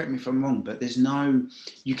 I mean, correct me if I'm wrong, but there's no,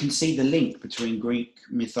 you can see the link between Greek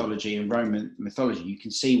mythology and Roman mythology. You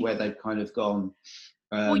can see where they've kind of gone,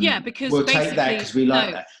 because we'll take that because we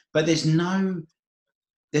like that. But there's one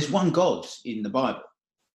God in the Bible,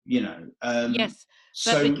 yes.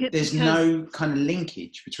 So there's no kind of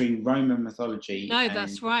linkage between Roman mythology. No,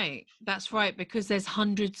 that's right. That's right. Because there's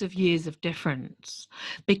hundreds of years of difference.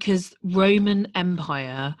 Because Roman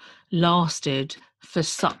Empire lasted for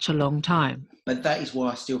such a long time. But that is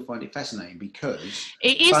why I still find it fascinating, because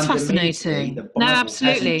it is fascinating. The Bible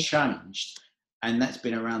hasn't changed, and that's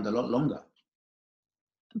been around a lot longer.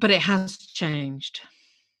 But it has changed.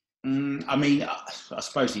 I mean, I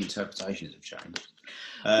suppose the interpretations have changed.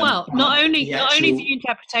 Well, not only the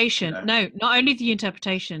interpretation, not only the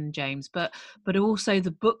interpretation, James, but also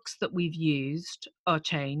the books that we've used are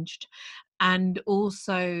changed, and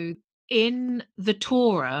also in the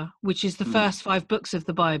Torah, which is the first 5 books of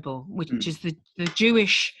the Bible, which is the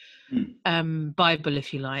Jewish Bible,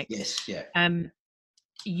 if you like. Yes, yeah.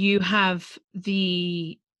 You have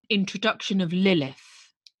the introduction of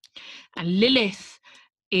Lilith, and Lilith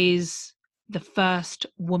is the first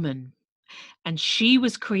woman. And she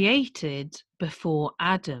was created before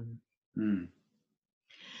Adam.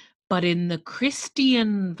 But in the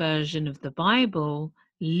Christian version of the Bible,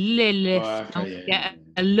 Lilith get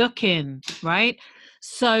a look in, right?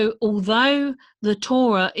 So although the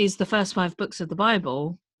Torah is the first 5 books of the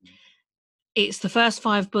Bible, it's the first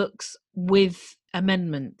 5 books with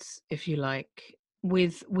amendments, if you like,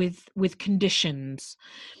 with conditions.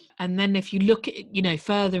 And then if you look at,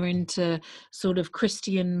 further into sort of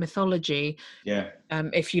Christian mythology,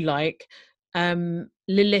 if you like,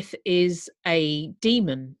 Lilith is a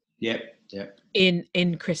demon.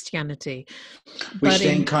 In Christianity, which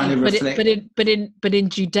then kind of reflects. But in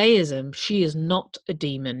Judaism, she is not a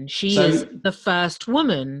demon. She is the first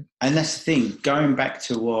woman. And that's the thing. Going back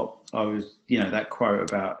to what I was, that quote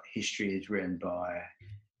about history is written by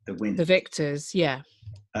the winners, the victors. Yeah.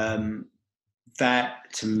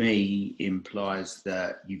 That to me implies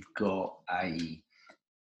that you've got a,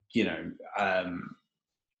 when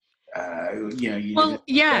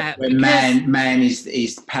man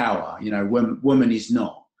is power, when woman is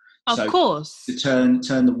not. Of course. To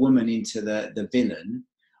turn the woman into the villain,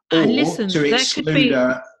 or to exclude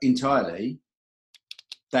her entirely.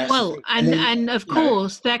 And of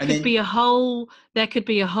course there could be a whole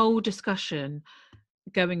discussion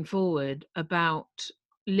going forward about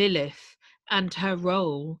Lilith and her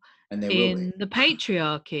role in the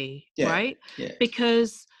patriarchy, right? Yeah.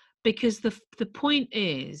 Because because the point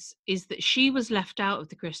is that she was left out of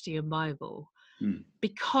the Christian Bible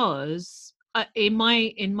because in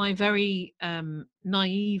my very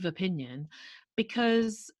naive opinion,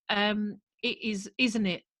 because isn't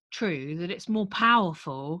it true that it's more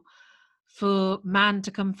powerful for man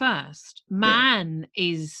to come first? Man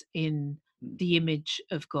is in the image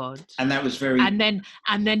of God, and that was very, and then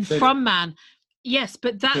from man, yes,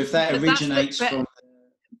 but if that originates from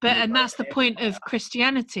and that's the point of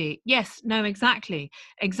Christianity. Yes, no, exactly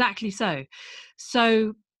so.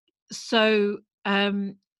 So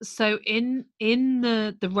in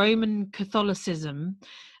the Roman Catholicism,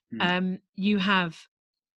 you have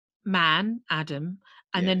man, Adam,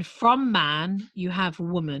 and then from man you have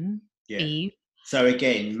woman, Eve. So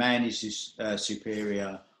again, man is his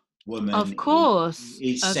superior, woman Of course,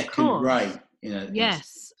 is second rate.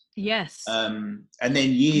 Yes. And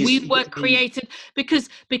then years we were created because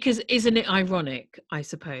isn't it ironic, I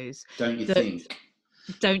suppose? Don't you think?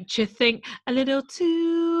 Don't you think a little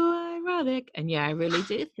too ironic? And yeah, I really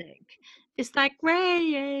do think it's like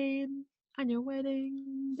rain on your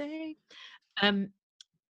wedding day.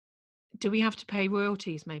 Do we have to pay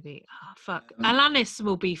royalties? Maybe. Oh, fuck. Alanis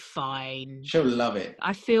will be fine. She'll love it.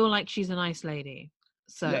 I feel like she's a nice lady.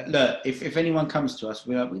 So look, if anyone comes to us,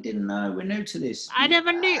 we're like, we didn't know, we're new to this. I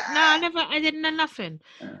never knew. No, I didn't know nothing.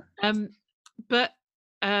 But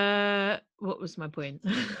what was my point?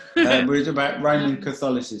 We're about Roman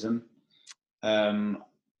Catholicism. We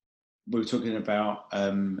were talking about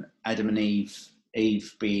Adam and Eve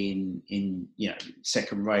being in,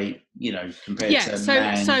 second rate, compared to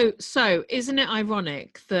man. So isn't it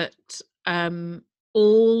ironic that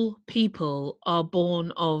all people are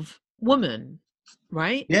born of woman,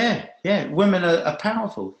 right? Yeah. Women are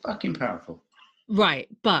powerful, fucking powerful. Right,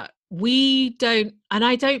 but we don't, and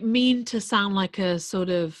I don't mean to sound like a sort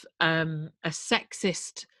of a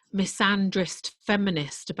sexist, misandrist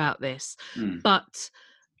feminist about this,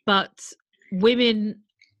 but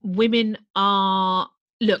women are,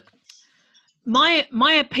 look,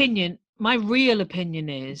 my opinion, my real opinion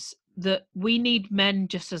is that we need men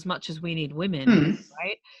just as much as we need women,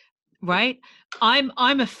 right?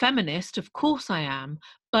 I'm a feminist, of course I am,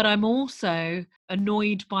 but I'm also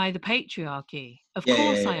annoyed by the patriarchy. Of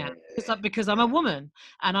course I am, because I'm a woman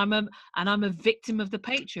and I'm a victim of the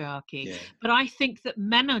patriarchy. But I think that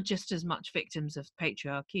men are just as much victims of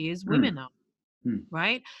patriarchy as women are.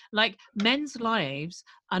 Right? Like, men's lives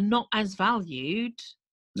are not as valued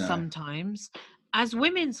sometimes as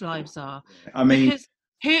women's lives are. I mean, because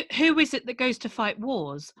who is it that goes to fight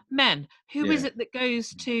wars? Men. Who is it that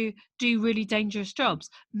goes to do really dangerous jobs?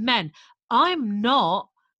 Men. I'm not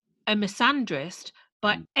a misandrist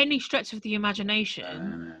by any stretch of the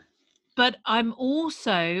imagination. But I'm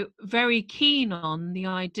also very keen on the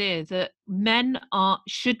idea that men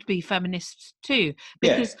should be feminists too,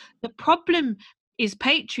 because the problem is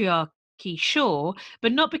patriarchy, sure,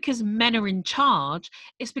 but not because men are in charge.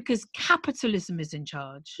 It's because capitalism is in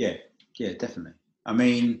charge. Yeah, definitely. I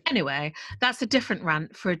mean, anyway, that's a different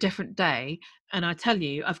rant for a different day, and I tell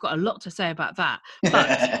you, I've got a lot to say about that.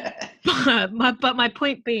 But my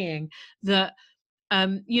point being that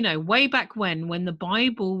way back when the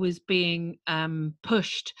Bible was being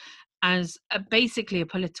pushed as basically a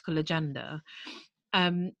political agenda,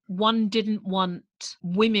 one didn't want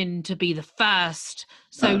women to be the first.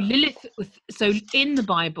 So so in the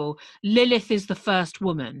Bible, Lilith is the first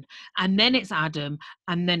woman, and then it's Adam,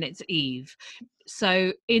 and then it's Eve.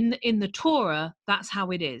 So in the Torah, that's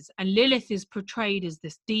how it is, and Lilith is portrayed as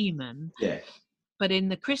this demon. But in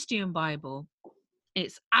the Christian Bible,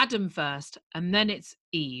 it's Adam first, and then it's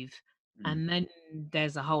Eve, and then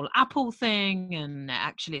there's a whole apple thing, and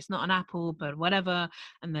actually it's not an apple, but whatever,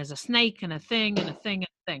 and there's a snake and a thing and a thing and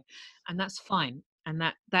a thing, and that's fine, and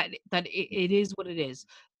that it is what it is.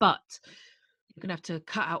 But you're gonna have to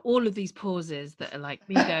cut out all of these pauses that are like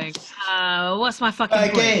me going, what's my fucking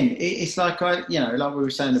point? Again, it's like like we were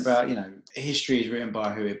saying about, history is written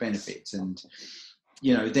by who it benefits, and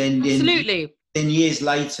then absolutely. Then years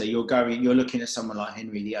later, you're looking at someone like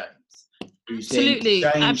Henry VIII, who's then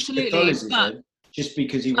changed Catholicism just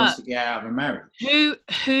because he wants to get out of a marriage.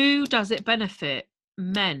 Who does it benefit?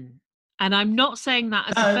 Men. And I'm not saying that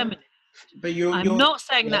as a feminist. But I'm not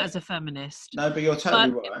saying that as a feminist. No, but you're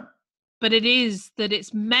totally right. But it is that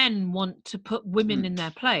it's men want to put women in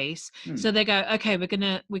their place, so they go, okay, we're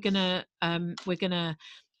gonna is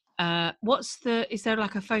there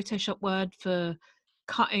like a Photoshop word for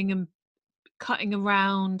cutting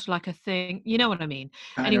around, like a thing, you know what I mean?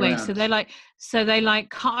 Anyway, so they like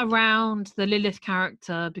cut around the Lilith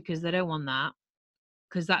character because they don't want that.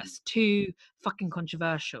 because that's too fucking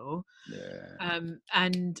controversial.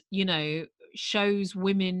 And shows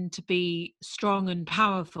women to be strong and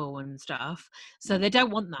powerful and stuff, so they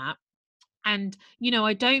don't want that. And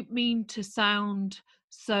I don't mean to sound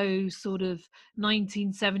so sort of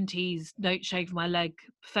 1970s don't shave my leg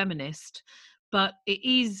feminist, but it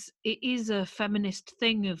is a feminist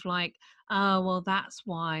thing of like, oh well, that's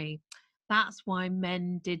why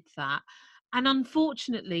men did that. And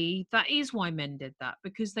unfortunately that is why men did that,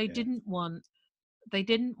 because they didn't want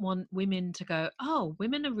women to go, oh,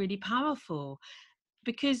 women are really powerful.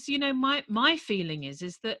 Because my feeling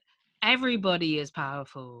is that everybody is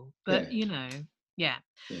powerful, but yeah.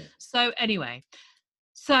 So anyway,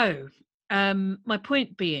 my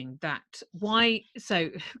point being that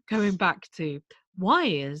going back to why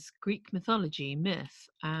is Greek mythology myth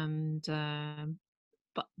and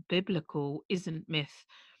but biblical isn't myth?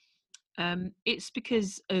 It's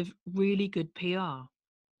because of really good PR.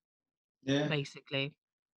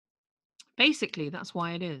 Basically that's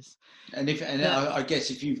why it is. And I guess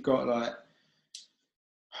if you've got like,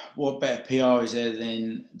 what better PR is there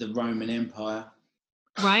than the Roman Empire?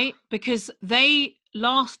 Right, because they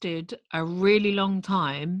lasted a really long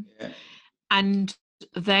time, and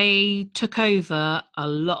they took over a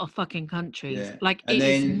lot of fucking countries. Like, it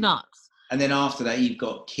is nuts. And then after that, you've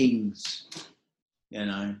got kings.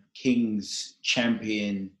 Kings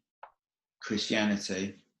champion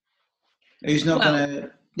Christianity. Who's not going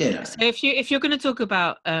to? So if you're going to talk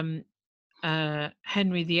about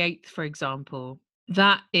Henry VIII, for example,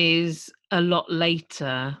 that is a lot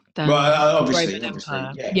later than obviously, Roman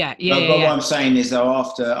Empire. Yeah. But what I'm saying is, though,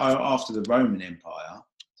 after the Roman Empire,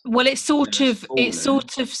 well, it sort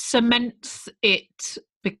of cements it,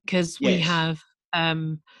 because we have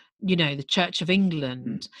the Church of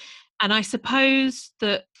England. And I suppose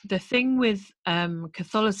that the thing with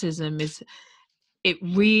Catholicism is it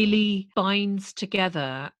really binds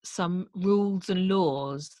together some rules and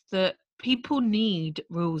laws that people need.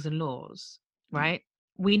 Rules and laws, right?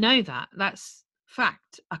 We know that. That's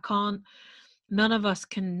fact. None of us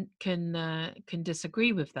can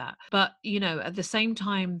disagree with that. But at the same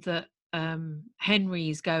time that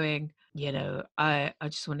Henry's going, I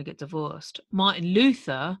just want to get divorced, Martin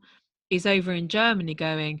Luther is over in Germany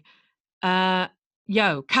going,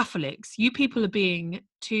 yo, Catholics, you people are being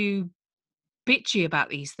too bitchy about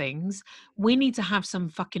these things. We need to have some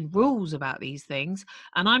fucking rules about these things.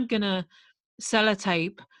 And I'm gonna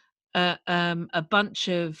sellotape a bunch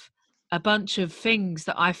of things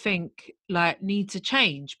that I think like need to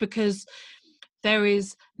change, because there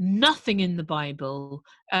is nothing in the Bible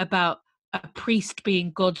about a priest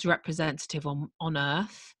being God's representative on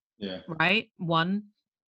earth. Right? One,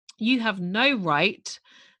 you have no right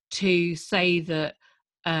to say that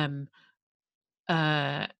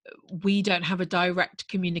we don't have a direct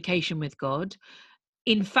communication with God.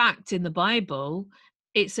 In fact, in the Bible,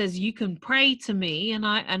 it says you can pray to me and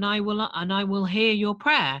I will hear your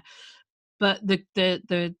prayer. But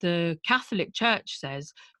the Catholic Church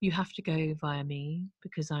says you have to go via me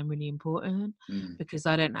because I'm really important, because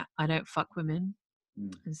I don't fuck women.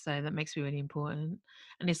 And so that makes me really important.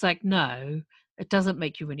 And it's like, no, it doesn't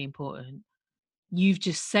make you really important. You've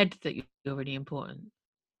just said that you're really important.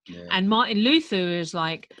 And Martin Luther is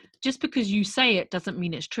like, just because you say it doesn't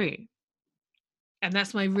mean it's true. And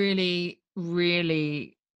that's my really,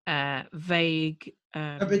 really vague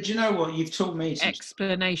but you know what, you've taught me some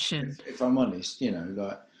explanation. If I'm honest,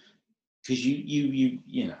 like, because you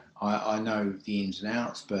I know the ins and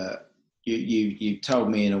outs, but you told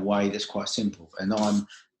me in a way that's quite simple, and I'm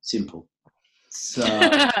simple. So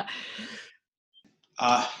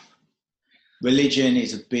religion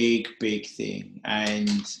is a big thing,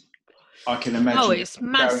 and I can imagine. Oh, it's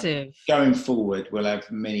massive. Going forward, we'll have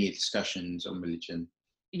many discussions on religion.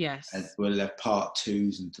 Yes. And we'll have part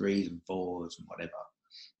 2s and 3s and 4s and whatever.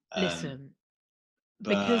 Listen,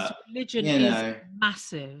 because religion is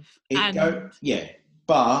massive.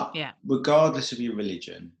 But regardless of your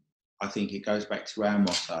religion, I think it goes back to our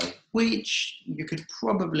motto, which you could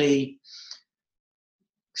probably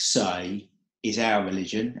say is our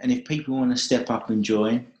religion. And if people want to step up and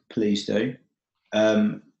join, please do.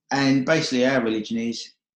 And basically our religion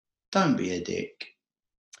is, don't be a dick.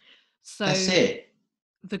 So that's it.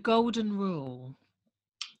 The golden rule,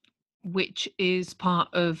 which is part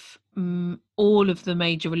of all of the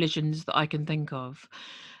major religions that I can think of,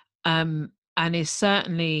 and is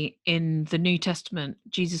certainly in the New Testament,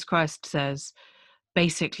 Jesus Christ says,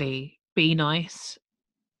 basically, be nice.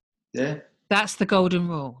 Yeah. That's the golden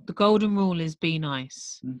rule. The golden rule is be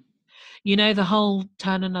nice. The whole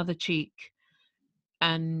turn another cheek.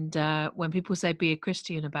 And when people say be a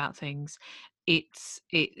Christian about things, it's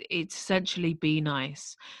essentially be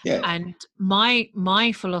nice. Yeah. And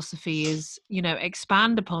my philosophy is,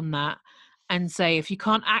 expand upon that and say, if you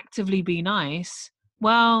can't actively be nice,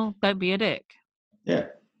 well, don't be a dick. Yeah.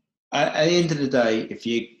 At the end of the day, if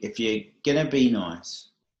you're gonna be nice,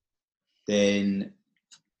 then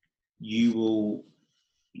you will.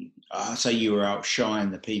 I say you will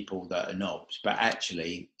outshine the people that are knobs, but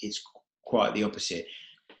actually, it's quite the opposite.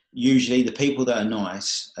 Usually, the people that are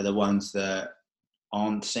nice are the ones that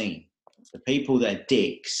aren't seen. The people that are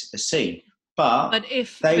dicks are seen, but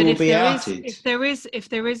they will be outed. If there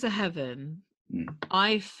is a heaven,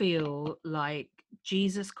 I feel like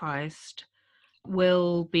Jesus Christ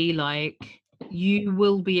will be like, you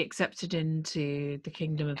will be accepted into the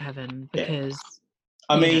kingdom of heaven, because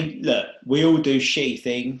I mean, look, we all do shitty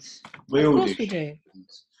things. Of course we do.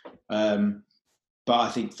 Things. But I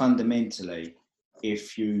think fundamentally,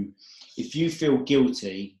 if you feel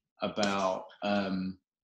guilty about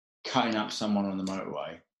cutting up someone on the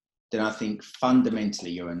motorway, then I think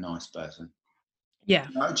fundamentally you're a nice person. Yeah.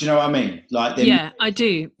 Do you know what I mean? Like, then, yeah, I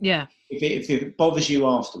do. Yeah. If it bothers you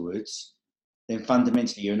afterwards, then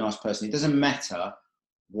fundamentally you're a nice person. It doesn't matter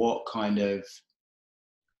what kind of,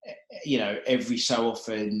 every so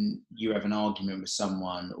often you have an argument with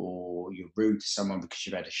someone or you're rude to someone because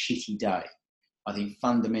you've had a shitty day. I think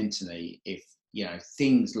fundamentally, if,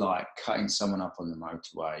 things like cutting someone up on the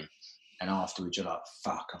motorway and afterwards you're like,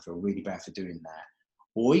 fuck, I feel really bad for doing that.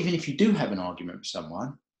 Or even if you do have an argument with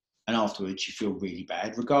someone and afterwards you feel really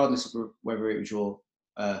bad, regardless of whether it was your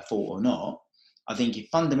fault or not, I think if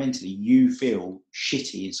fundamentally you feel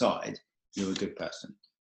shitty inside, you're a good person.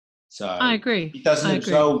 So I agree. It doesn't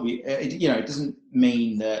absolve you. It doesn't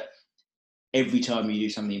mean that every time you do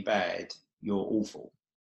something bad, you're awful.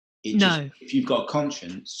 Just, if you've got a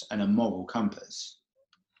conscience and a moral compass,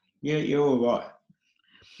 you're all right.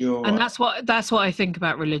 And that's what I think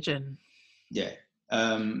about religion. Yeah.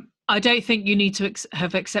 I don't think you need to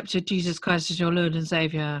have accepted Jesus Christ as your Lord and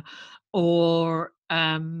Savior, or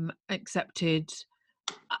accepted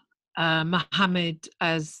Muhammad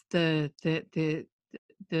as the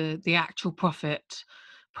actual prophet.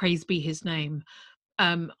 Praise be his name.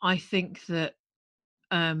 I think that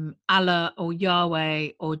Allah or Yahweh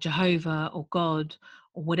or Jehovah or God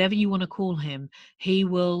or whatever you want to call him, he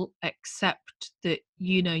will accept that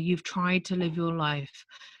you've tried to live your life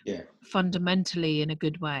fundamentally in a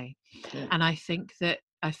good way. And I think that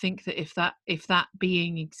if that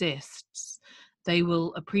being exists, they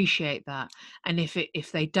will appreciate that. And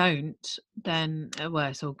if they don't, then well,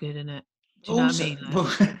 it's all good, isn't it? Do you know what I mean?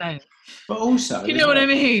 Like, but also, do you know what I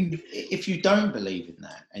mean? If you don't believe in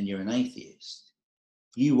that and you're an atheist,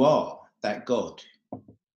 you are that God.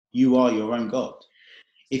 You are your own God.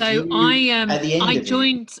 I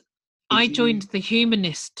joined the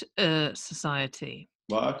Humanist Society.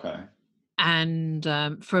 Well, okay. And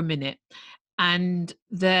for a minute, and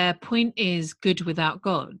their point is good without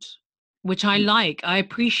God, which I like. I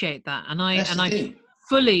appreciate that, and I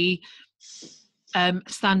fully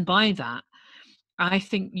stand by that. I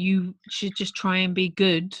think you should just try and be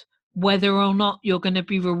good, whether or not you're going to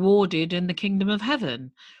be rewarded in the kingdom of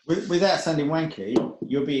heaven. Without sounding wanky,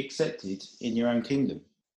 you'll be accepted in your own kingdom.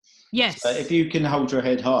 Yes. So if you can hold your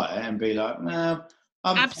head high and be like, well,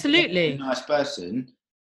 I'm absolutely a nice person,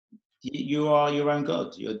 you are your own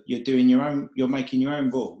God. You're doing your own. You're making your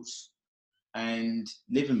own rules and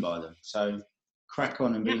living by them. So crack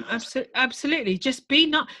on and be nice. Absolutely. Just be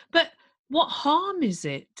nice. But what harm is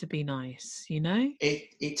it to be nice?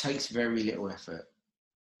 It takes very little effort.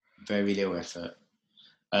 Very little effort.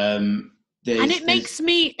 And it makes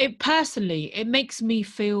me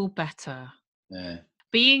feel better. Yeah.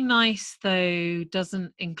 Being nice, though,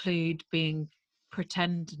 doesn't include being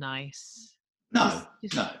pretend nice. No.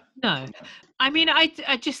 I mean,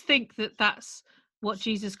 I just think that that's what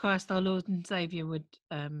Jesus Christ, our Lord and Savior, would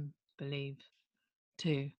believe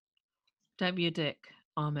too. Don't be a dick.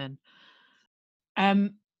 Amen.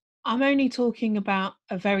 I'm only talking about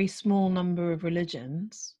a very small number of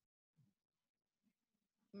religions,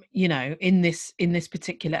 in this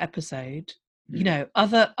particular episode.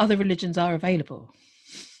 Other religions are available.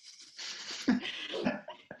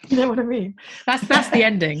 You know what I mean? That's the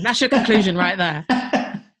ending. That's your conclusion right there.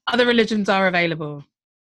 Other religions are available.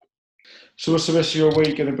 So what's the rest of your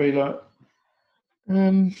week going to be like?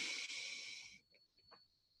 I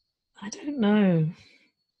don't know.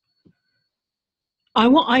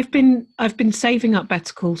 I've been saving up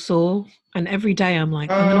Better Call Saul, and every day I'm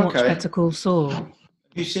like, I'm going to watch Better Call Saul. Have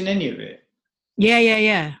you seen any of it?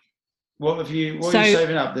 Yeah. What are you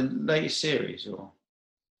saving up? The latest series or?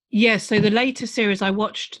 Yeah, so the later series, I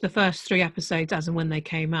watched the first 3 episodes as and when they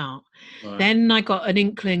came out. Right. Then I got an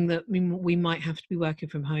inkling that we might have to be working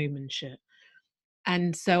from home and shit.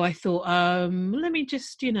 And so I thought, let me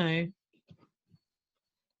just,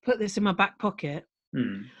 put this in my back pocket.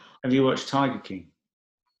 Have you watched Tiger King?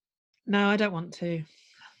 No, I don't want to.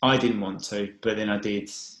 I didn't want to, but then I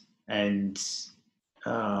did. And,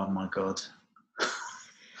 oh my God.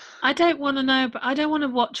 I don't want to know, but I don't want to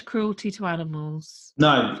watch cruelty to animals.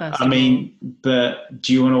 No, I mean, but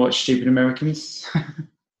do you want to watch Stupid Americans?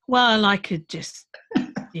 Well, I could just,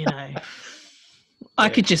 I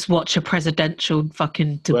could just watch a presidential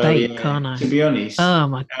fucking debate, can't I? To be honest, oh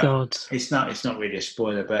my God, it's not really a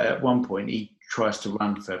spoiler, but at one point he tries to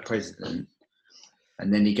run for president,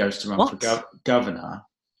 and then he goes to run for governor,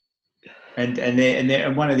 and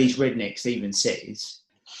one of these rednecks even says,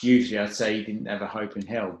 usually I'd say he didn't have a hope in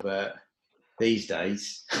hell, but these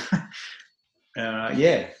days,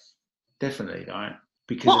 yeah, definitely, right?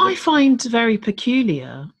 Because what I find very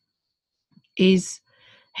peculiar is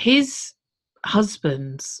his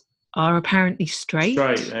husbands are apparently straight.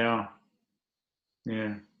 Straight, they are.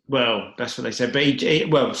 Yeah. Well, that's what they said. But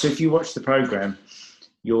so if you watch the program,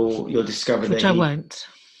 you'll discover which I won't.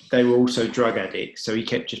 They were also drug addicts, so he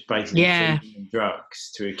kept just basically feeding them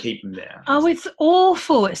drugs to keep them there. Oh, it's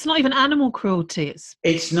awful! It's not even animal cruelty.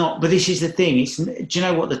 It's not. But this is the thing. Do you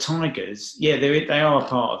know what, the tigers? Yeah, they are a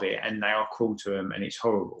part of it, and they are cruel to them, and it's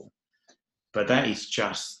horrible. But that is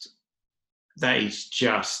just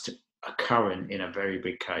a current in a very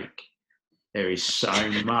big cake. There is so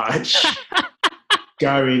much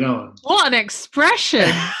going on. What an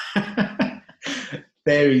expression!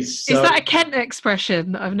 There is. Is that a Kent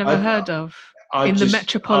expression that I've never heard of the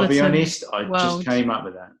metropolitan? I'll be honest, I world. just came up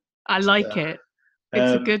with that. I like it.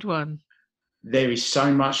 It's a good one. There is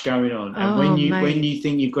so much going on, and when you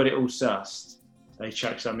think you've got it all sussed, they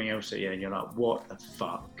chuck something else at you, and you're like, "What the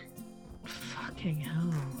fuck?" Fucking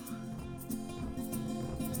hell.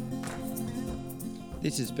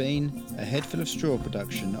 This has been a Head Full of Straw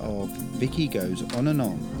production of Vicky Goes On and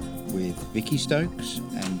On with Vicky Stokes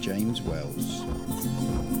and James Wells.